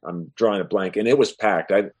I'm drawing a blank, and it was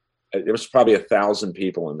packed. It was probably 1,000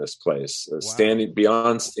 people in this place, Wow.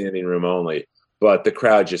 standing room only, but the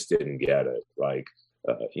crowd just didn't get it. Like,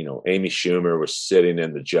 Amy Schumer was sitting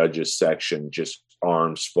in the judges section, just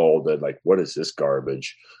arms folded, like, what is this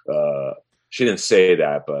garbage? She didn't say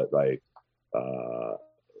that, but like,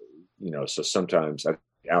 so sometimes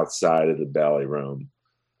outside of the belly room,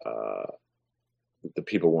 the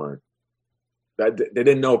people weren't, they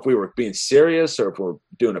didn't know if we were being serious or if we were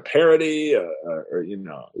doing a parody, or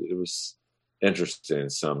it was interesting in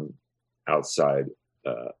some outside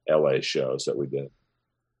LA shows that we did.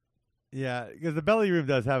 Yeah, because the belly room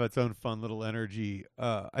does have its own fun little energy.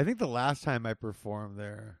 I think the last time I performed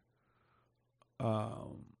there,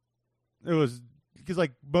 it was because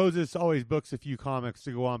like Moses always books a few comics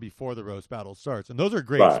to go on before the roast battle starts, and those are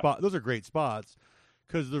great spots. Those are great spots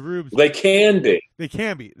because the rooms they can be.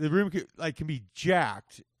 The room can be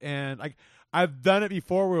jacked, and like I've done it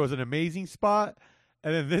before where it was an amazing spot,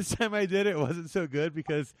 and then this time I did it wasn't so good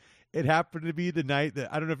because it happened to be the night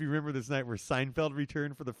that, I don't know if you remember this night where Seinfeld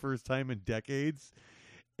returned for the first time in decades.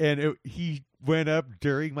 And he went up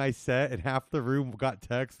during my set and half the room got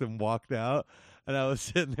text and walked out. And I was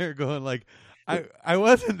sitting there going like, I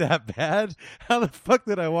wasn't that bad. How the fuck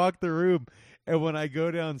did I walk the room? And when I go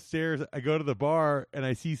downstairs, I go to the bar and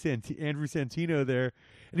I see Andrew Santino there.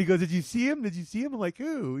 And he goes, "Did you see him? Did you see him?" I'm like,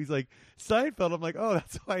 "Who?" He's like, "Seinfeld." I'm like, "Oh,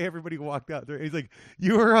 that's why everybody walked out there." He's like,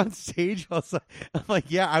 "You were on stage outside." I'm like,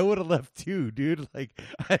 "Yeah, I would have left too, dude. Like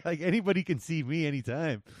anybody can see me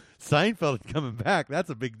anytime. Seinfeld coming back, that's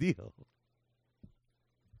a big deal."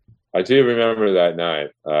 I do remember that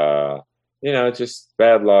night. Just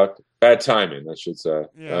bad luck, bad timing, I should say.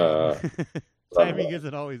 Yeah. Timing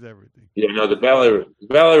isn't always everything. Yeah, the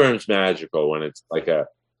belly room's magical when it's like a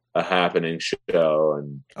happening show,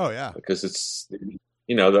 and because it's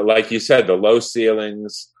like you said, the low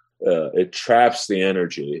ceilings, it traps the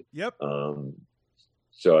energy. Yep.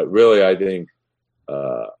 So it really, I think,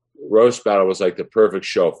 Roast Battle was like the perfect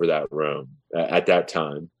show for that room at that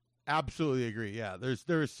time. Absolutely agree. Yeah,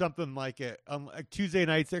 there's something like it. Like Tuesday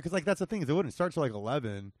nights there, because like that's the thing is it wouldn't start till like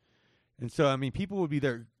 11, and so I mean people would be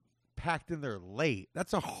there packed in there late.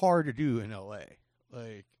 That's hard to do in LA.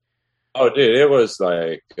 Like. Oh, dude, it was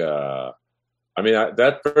like, that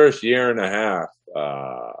first year and a half,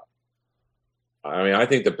 I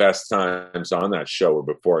think the best times on that show were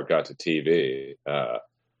before it got to TV,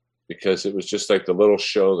 because it was just like the little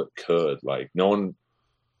show that could, like, no one,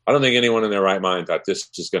 I don't think anyone in their right mind thought this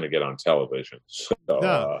was going to get on television. So,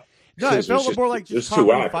 No, no, it felt more like just too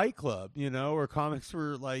Comedy wacky. Fight Club, where comics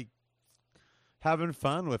were like having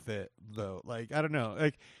fun with it, though. Like, I don't know,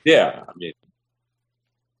 like, yeah, I mean,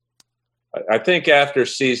 I think after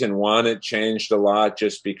season 1, it changed a lot,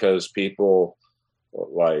 just because people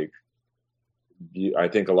like. I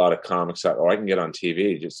think a lot of comics thought, I can get on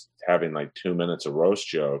TV just having like 2 minutes of roast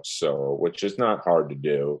jokes, so which is not hard to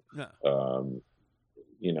do.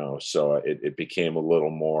 no. So it became a little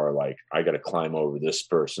more like I got to climb over this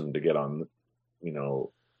person to get on, the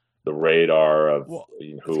radar of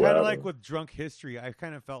It's whoever. kind of like with Drunk History. I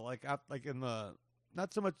kind of felt like in the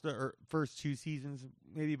not so much the first 2 seasons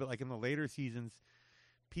maybe, but like in the later seasons,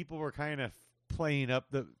 people were kind of playing up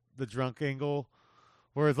the drunk angle.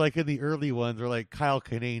 Whereas, like, in the early ones, where, like, Kyle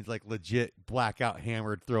Kinane's, like, legit blackout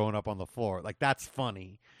hammered throwing up on the floor. Like, that's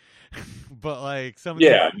funny. But, like, some of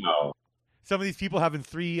these people having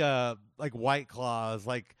 3, like, White Claws,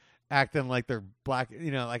 like, acting like they're black,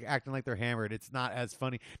 like, acting like they're hammered. It's not as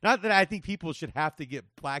funny. Not that I think people should have to get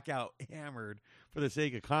blackout hammered for the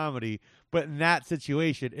sake of comedy. But in that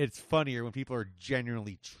situation, it's funnier when people are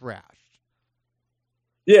genuinely trashed.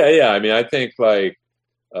 Yeah. I mean, I think, like,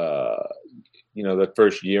 the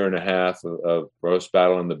first year and a half of Roast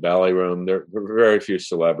Battle in the Belly Room, there were very few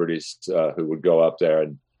celebrities who would go up there,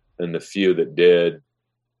 and the few that did,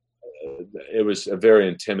 it was a very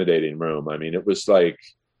intimidating room. I mean, it was like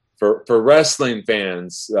for wrestling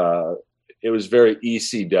fans, it was very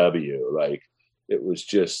ECW. Like, it was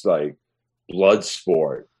just like blood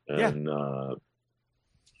sport, and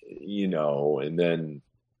and then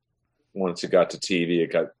once it got to TV,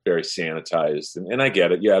 it got very sanitized. And I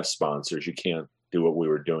get it. You have sponsors. You can't do what we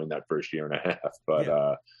were doing that first year and a half. But,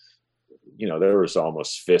 there was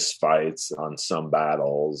almost fist fights on some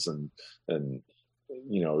battles. And it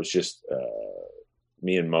was just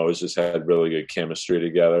me and Moses had really good chemistry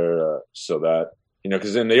together. So that,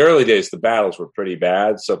 because in the early days, the battles were pretty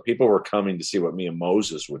bad. So people were coming to see what me and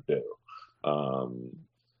Moses would do. And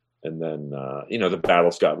then, the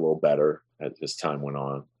battles got a little better as time went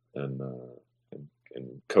on. And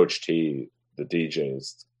Coach T, the DJ,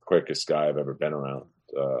 is the quickest guy I've ever been around.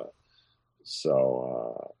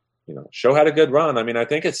 Show had a good run. I mean, I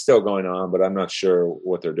think it's still going on, but I'm not sure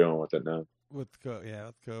what they're doing with it now. With COVID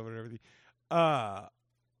and everything. Oh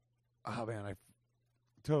man, I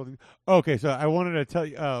totally. Okay, so I wanted to tell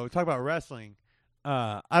you. Talk about wrestling.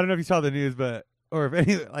 I don't know if you saw the news, or if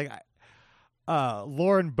any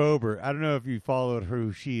Lauren Boebert. I don't know if you followed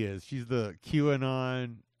who she is. She's the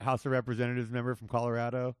QAnon House of Representatives member from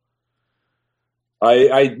Colorado.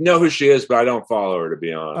 I know who she is, but I don't follow her, to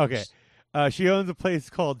be honest. Okay. She owns a place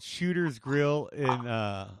called Shooter's Grill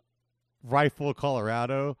in Rifle,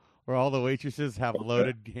 Colorado, where all the waitresses have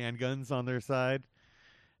loaded handguns on their side.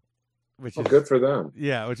 Which is good for them.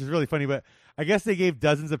 Yeah, which is really funny. But I guess they gave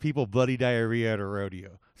dozens of people bloody diarrhea at a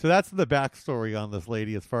rodeo. So that's the backstory on this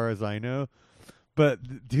lady, as far as I know.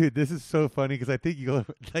 But dude, this is so funny because I think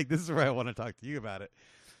this is where I want to talk to you about it.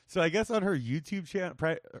 So I guess on her YouTube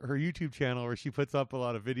channel, where she puts up a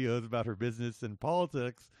lot of videos about her business and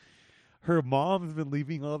politics, her mom's been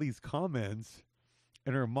leaving all these comments,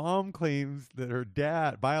 and her mom claims that her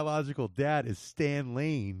biological dad, is Stan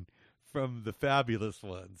Lane from the Fabulous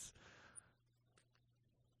Ones.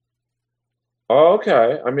 Oh,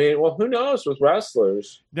 okay. I mean, well, who knows with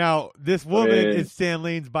wrestlers? Now, this woman is Stan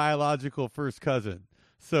Lane's biological first cousin.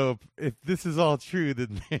 So if this is all true,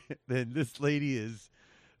 then this lady is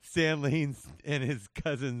Stan Lane's and his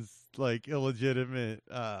cousin's, like, illegitimate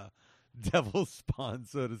devil spawn,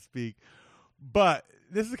 so to speak. But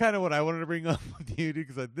this is kind of what I wanted to bring up with you,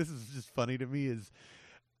 because this is just funny to me, is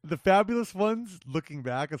the Fabulous Ones, looking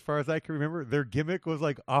back, as far as I can remember, their gimmick was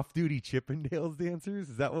like off-duty Chippendales dancers.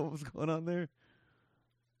 Is that what was going on there?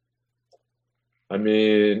 I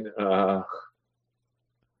mean,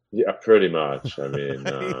 yeah, pretty much. I mean,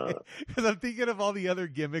 because I'm thinking of all the other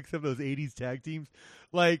gimmicks of those 80s tag teams,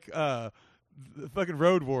 like the fucking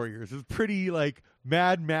Road Warriors. It's pretty, like,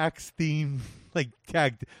 Mad Max themed, like,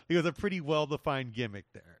 tag. It was a pretty well-defined gimmick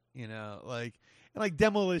there, and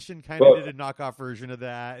Demolition kind of did a knockoff version of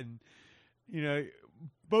that, and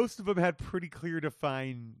most of them had pretty clear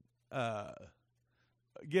defined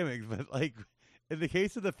gimmicks, but like in the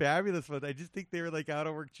case of the Fabulous Ones, I just think they were like out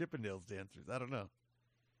of work Chippendales dancers. I don't know.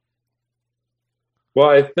 Well,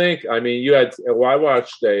 I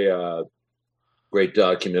watched a great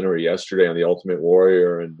documentary yesterday on the Ultimate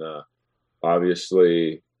Warrior, and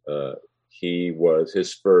obviously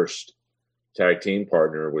his first tag team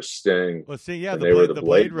partner was Sting. Well, Sting, yeah, they were the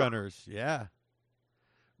Blade Runners, yeah.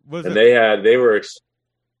 They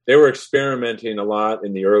they were experimenting a lot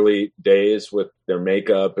in the early days with their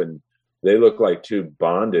makeup, and they looked like two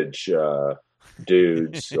bondage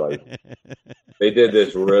dudes. Like they did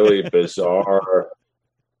this really bizarre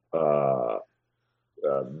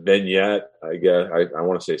vignette, I guess. I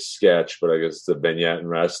want to say sketch, but I guess it's a vignette in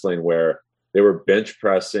wrestling where they were bench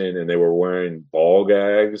pressing and they were wearing ball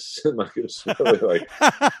gags. Like it was really like,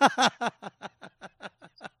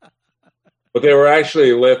 but they were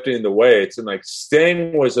actually lifting the weights. And like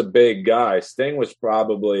Sting was a big guy. Sting was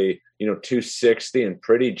probably 260 and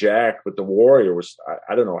pretty jacked, but the Warrior was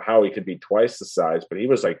I don't know how he could be twice the size, but he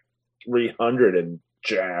was like 300 and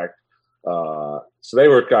jacked. So they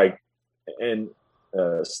were like, and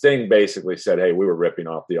Sting basically said, "Hey, we were ripping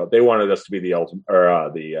off they wanted us to be the ultimate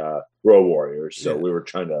or the Road Warriors, so we were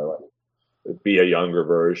trying to be a younger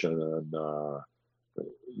version, and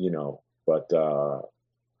but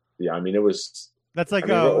yeah, I mean, it was that's like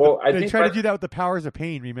they tried to do that with the Powers of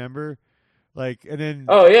Pain, remember? Like, and then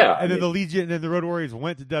then the Legion and then the Road Warriors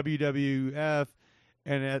went to WWF,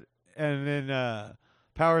 and then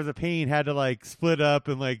Powers of Pain had to like split up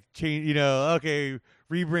and like change,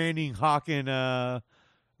 rebranding Hawk and or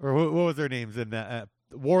what was their names in that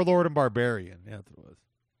Warlord and Barbarian. Yeah, that's what it was.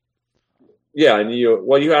 Yeah, and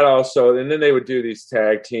you had also, and then they would do these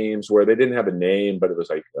tag teams where they didn't have a name, but it was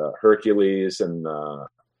like Hercules and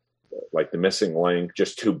like the Missing Link,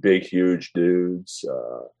 just two big, huge dudes.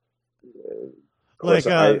 Like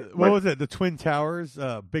what was it? The Twin Towers,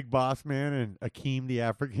 Big Boss Man and Akeem the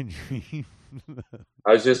African Dream.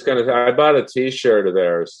 I was just gonna say, I bought a T-shirt of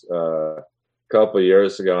theirs a couple of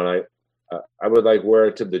years ago, and I would like wear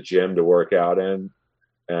it to the gym to work out in,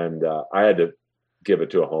 and I had to give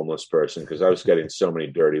it to a homeless person because I was getting so many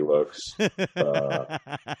dirty looks. It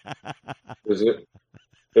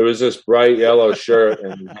was this bright yellow shirt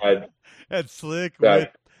and had slick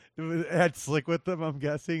with them. I'm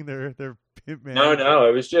guessing they're pimp man. No,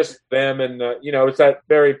 it was just them, and it's that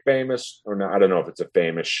very famous, or not, I don't know if it's a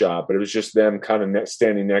famous shot, but it was just them kind of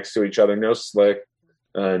standing next to each other, no slick,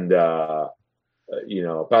 and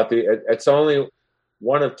it's only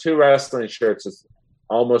one of two wrestling shirts that's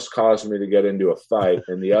almost caused me to get into a fight,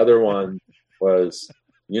 and the other one was,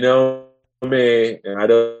 me, and I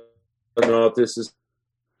don't know if this is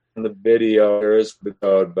in the video or is the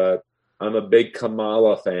code, but I'm a big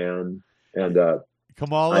Kamala fan, and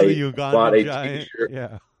Kamala, the Ugandan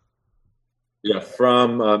giant,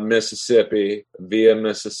 from Mississippi, via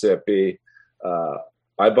Mississippi.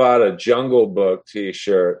 I bought a Jungle Book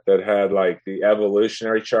T-shirt that had like the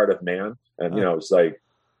evolutionary chart of man, and it was like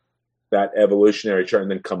that evolutionary chart,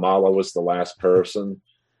 and then Kamala was the last person,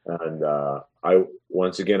 and I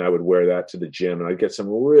would wear that to the gym, and I'd get some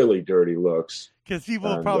really dirty looks because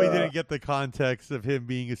people probably didn't get the context of him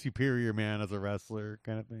being a superior man as a wrestler,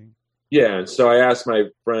 kind of thing. Yeah, and so I asked my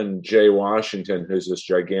friend Jay Washington, who's this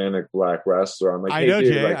gigantic black wrestler. I'm like, I know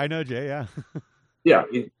Jay, yeah. Yeah,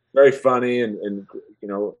 he's very funny and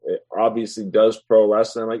obviously does pro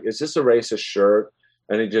wrestling. I'm like, is this a racist shirt?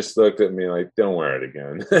 And he just looked at me like, don't wear it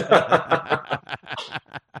again.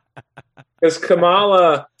 Because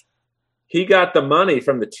Kamala, he got the money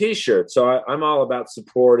from the T-shirt, so I'm all about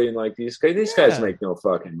supporting like these guys. These guys make no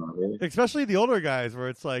fucking money, especially the older guys, where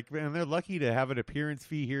it's like, man, they're lucky to have an appearance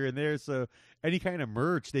fee here and there. So any kind of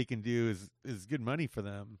merch they can do is good money for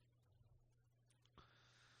them.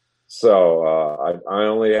 So I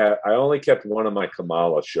only kept one of my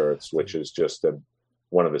Kamala shirts, which is just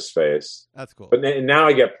one of his face. That's cool. But now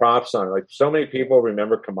I get props on it. Like so many people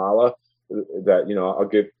remember Kamala that I'll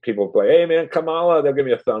give people play, hey man, Kamala, they'll give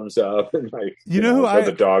me a thumbs up and like who at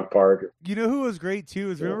the dog park. You know who was great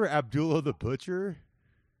too is remember Abdullah the Butcher?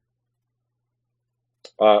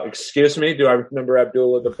 Excuse me, do I remember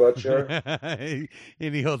Abdullah the Butcher? And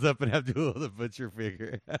he holds up an Abdullah the Butcher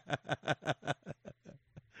figure.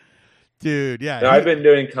 Dude, yeah. I've been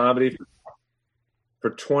doing comedy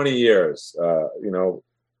for 20 years.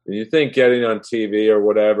 You think getting on TV or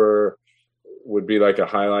whatever would be like a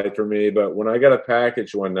highlight for me, but when I got a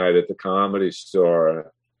package one night at the Comedy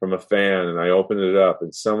Store from a fan, and I opened it up,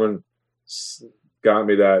 and someone got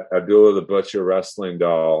me that Abdullah the Butcher wrestling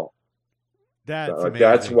doll.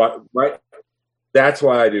 That's why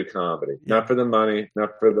I do comedy, not for the money,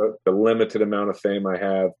 not for the limited amount of fame I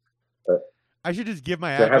have. I should just give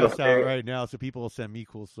my address out right now so people will send me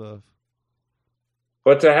cool stuff.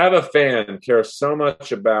 But to have a fan care so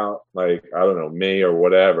much about, like, I don't know, me or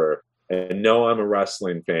whatever, and know I'm a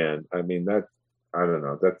wrestling fan, I mean, that, I don't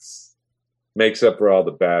know, that's makes up for all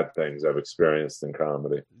the bad things I've experienced in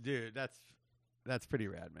comedy. Dude, that's pretty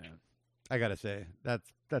rad, man. I gotta say,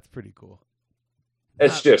 that's pretty cool.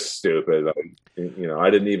 It's just stupid. Like, I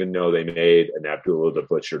didn't even know they made an Abdullah the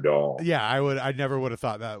Butcher doll. Yeah, I never would have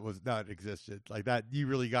thought that existed. Like that, you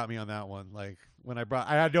really got me on that one. Like when I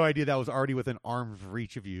had no idea that was already within arm's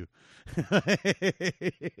reach of you.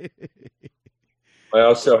 I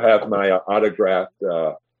also have my autographed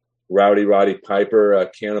Rowdy Roddy Piper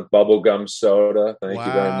can of bubblegum soda. Thank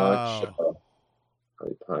you very much,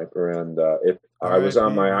 Roddy Piper. And if I was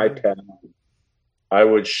on my iPad, I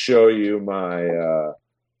would show you my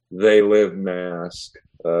They Live mask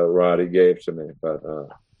Roddy gave to me, but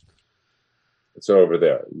it's over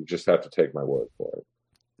there. You just have to take my word for it.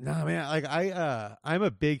 No, man, like I'm a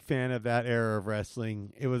big fan of that era of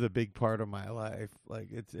wrestling. It was a big part of my life. Like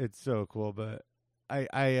it's so cool, but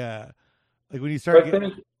I like when you start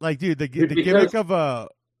like, dude, the gimmick of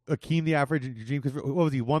Akeem the African Dream, because what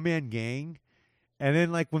was he, one man gang? And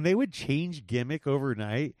then like when they would change gimmick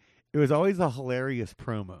overnight, it was always a hilarious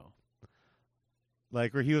promo.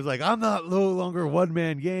 Like where he was like, I'm no longer one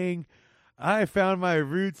man gang. I found my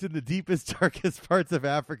roots in the deepest, darkest parts of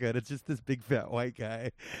Africa. And it's just this big fat white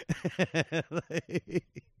guy.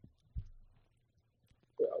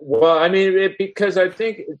 Well, I mean, because I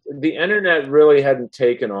think the internet really hadn't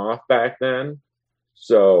taken off back then.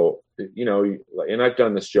 So, and I've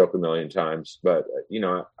done this joke a million times, but,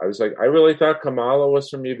 I was like, I really thought Kamala was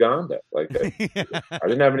from Uganda. Like, I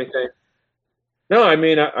didn't have anything. No, I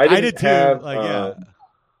mean, I did too. Have,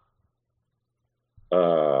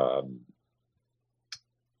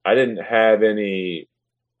 I didn't have any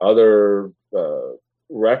other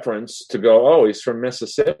reference to go, oh, he's from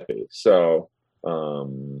Mississippi. So,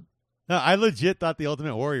 no, I legit thought the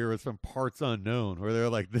Ultimate Warrior was from Parts Unknown, where they're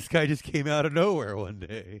like, this guy just came out of nowhere one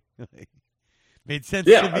day. Made sense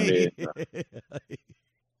to me.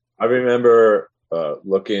 I remember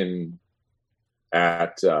looking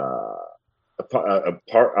at a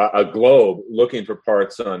globe looking for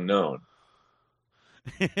Parts Unknown.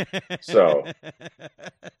 So,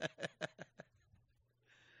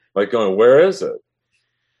 like going, where is it?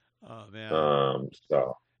 Oh man.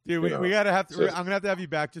 So, dude, we gotta have to. I'm gonna have to have you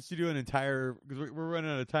back just to do an entire, because we're running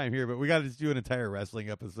out of time here. But we gotta just do an entire wrestling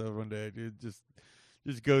episode one day, dude. Just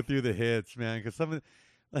go through the hits, man. Because some of,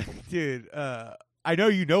 like, dude, I know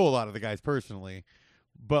you know a lot of the guys personally,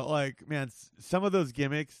 but like, man, some of those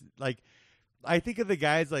gimmicks, like, I think of the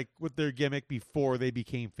guys like with their gimmick before they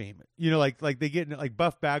became famous. Like they get like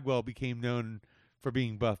Buff Bagwell became known for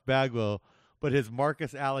being Buff Bagwell, but his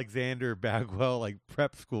Marcus Alexander Bagwell like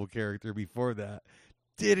prep school character before that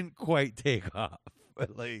didn't quite take off.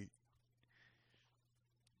 But like,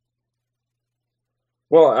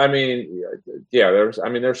 well, I mean, yeah,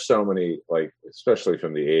 there's so many, like, especially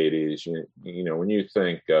from the 80s. When you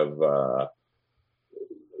think of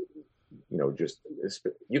just,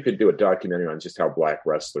 you could do a documentary on just how black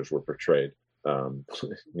wrestlers were portrayed.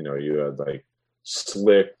 You had like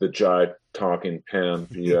Slick, the jive talking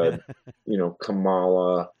pimp. You had,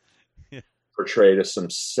 Kamala portrayed as some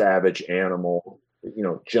savage animal.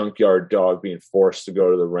 Junkyard Dog being forced to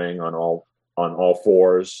go to the ring on all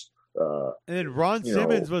fours. And then Ron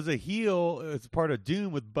Simmons was a heel as part of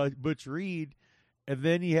Doom with Butch Reed, and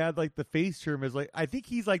then he had like the face term as like, I think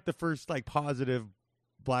he's like the first like positive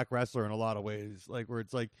black wrestler in a lot of ways, like where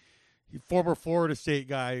it's like former Florida State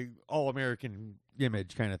guy, all-American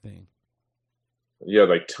image kind of thing. Yeah,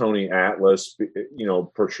 like Tony Atlas,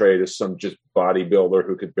 portrayed as some just bodybuilder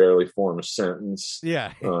who could barely form a sentence.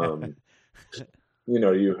 Yeah.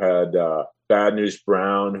 You had Bad News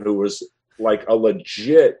Brown, who was like a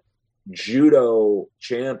legit judo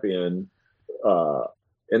champion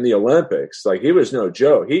in the Olympics. Like, he was no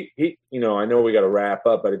joke. He I know we got to wrap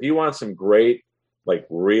up, but if you want some great, like,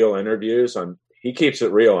 real interviews he keeps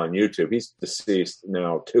it real on YouTube. He's deceased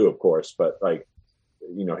now too, of course, but like,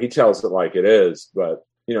 he tells it like it is. But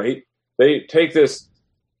they take this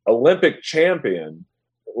Olympic champion,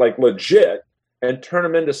 like, legit, and turn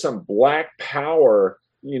him into some black power,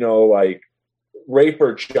 like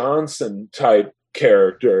Raper Johnson type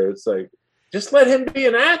character. It's like, just let him be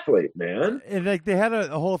an athlete, man. And like they had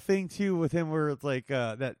a whole thing too with him where it's like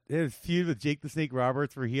that his feud with Jake the Snake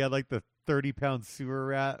Roberts, where he had like the 30-pound sewer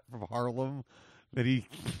rat from Harlem that he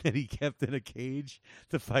kept in a cage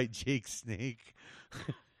to fight Jake Snake.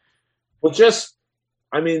 Well,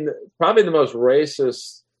 probably the most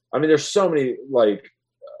racist. I mean, there's so many, like,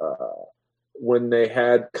 when they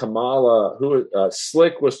had Kamala, who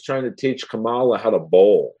Slick was trying to teach Kamala how to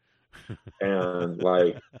bowl, and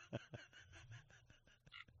like,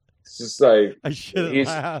 it's just like he's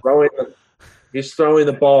throwing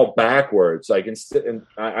the ball backwards, like, instead. And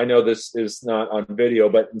I know this is not on video,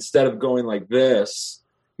 but instead of going like this,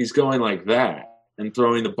 he's going like that. and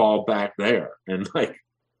throwing the ball back there. And like,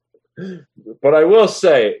 but I will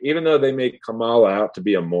say, even though they made Kamala out to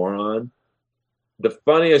be a moron, the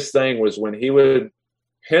funniest thing was when he would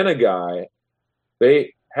pin a guy,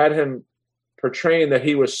 they had him portraying that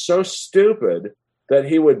he was so stupid that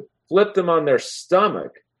he would flip them on their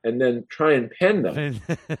stomach and then try and pin them.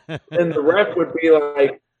 And the ref would be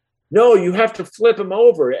like, no, you have to flip him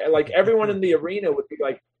over. Like everyone in the arena would be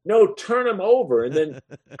like, no, turn him over. And then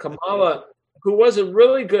Kamala, who was a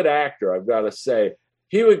really good actor, I've got to say,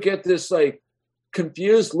 he would get this like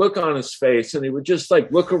confused look on his face and he would just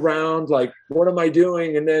like look around like, what am I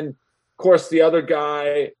doing? And then, of course, the other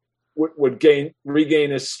guy would regain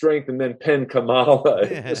his strength and then pin Kamala.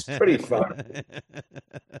 It was pretty fun.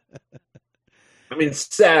 I mean,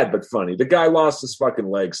 sad but funny. The guy lost his fucking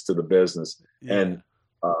legs to the business, and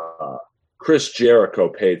Chris Jericho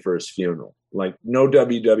paid for his funeral. Like no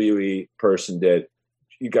WWE person did.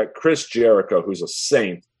 You got Chris Jericho, who's a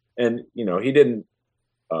saint, and he didn't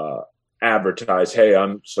advertise, "Hey,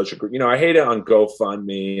 I'm such a great." I hate it on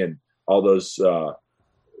GoFundMe and all those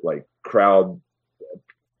like crowd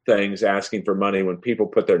things asking for money when people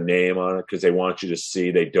put their name on it because they want you to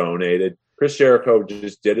see they donated. Chris Jericho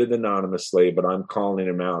just did it anonymously, but I'm calling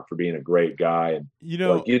him out for being a great guy. And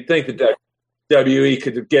like, you'd think that WWE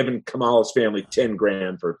could have given Kamala's family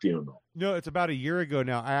 $10,000 for a funeral. No, it's about a year ago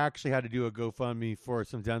now. I actually had to do a GoFundMe for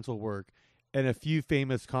some dental work, and a few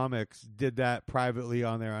famous comics did that privately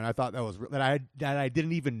on there. And I thought that I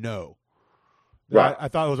didn't even know. Right. I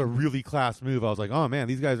thought it was a really class move. I was like, oh man,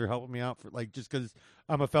 these guys are helping me out for like just because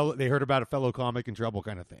I'm a fellow. They heard about a fellow comic in trouble,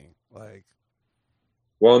 kind of thing. Like.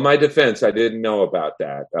 Well, in my defense, I didn't know about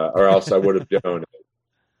that, or else I would have donated.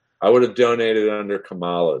 I would have donated under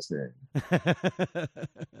Kamala's name.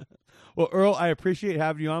 Well, Earl, I appreciate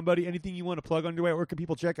having you on, buddy. Anything you want to plug on your way? Where can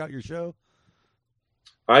people check out your show?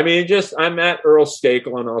 I mean, I'm at Earl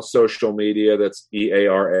Skakel on all social media. That's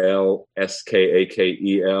EARL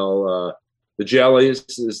SKAKEL. The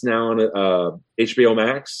Jellies is now on HBO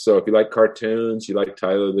Max. So if you like cartoons, you like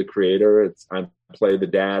Tyler the Creator, I play the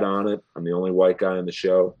dad on it. I'm the only white guy on the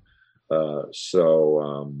show.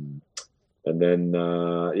 And then,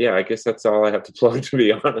 I guess that's all I have to plug, to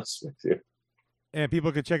be honest with you. And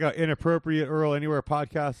people can check out Inappropriate Earl anywhere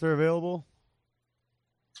podcasts are available.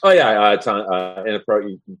 Oh yeah, it's on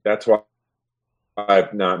Inappropriate. That's why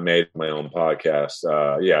I've not made my own podcast.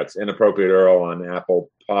 It's Inappropriate Earl on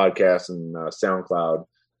Apple Podcasts and SoundCloud.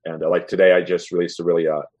 And like today, I just released a really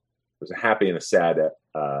was a happy and a sad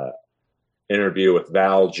interview with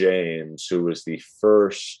Val James, who was the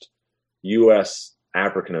first U.S.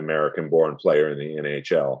 African-American born player in the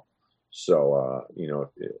NHL. So,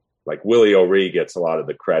 like Willie O'Ree gets a lot of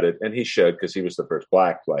the credit, and he should because he was the first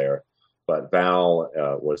black player. But Val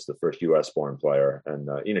was the first U.S. born player, and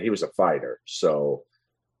he was a fighter. So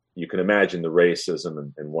you can imagine the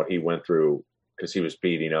racism and what he went through because he was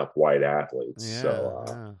beating up white athletes. Yeah,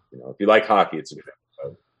 so if you like hockey, it's a good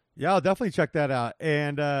episode. Yeah, I'll definitely check that out.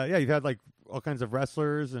 And you've had like all kinds of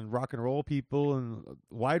wrestlers and rock and roll people and a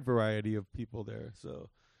wide variety of people there. So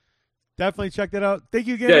definitely check that out. Thank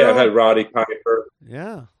you again. Yeah, I've had Roddy Piper.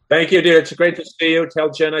 Yeah. Thank you, dude. It's great to see you. Tell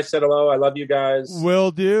Jen I said hello. I love you guys.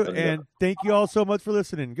 Will do. And thank you all so much for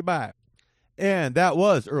listening. Goodbye. And that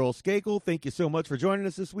was Earl Skakel. Thank you so much for joining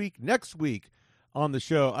us this week. Next week on the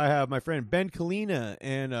show, I have my friend Ben Kalina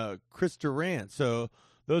and Chris Durant. So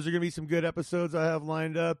those are going to be some good episodes I have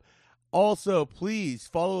lined up. Also, please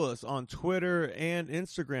follow us on Twitter and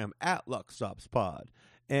Instagram at LuckStopsPod.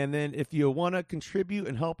 And then if you want to contribute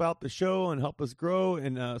and help out the show and help us grow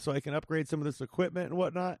and so I can upgrade some of this equipment and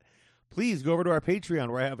whatnot, please go over to our Patreon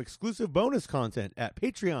where I have exclusive bonus content at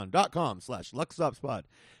patreon.com/LuckStopsPod.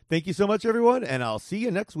 Thank you so much, everyone, and I'll see you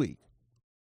next week.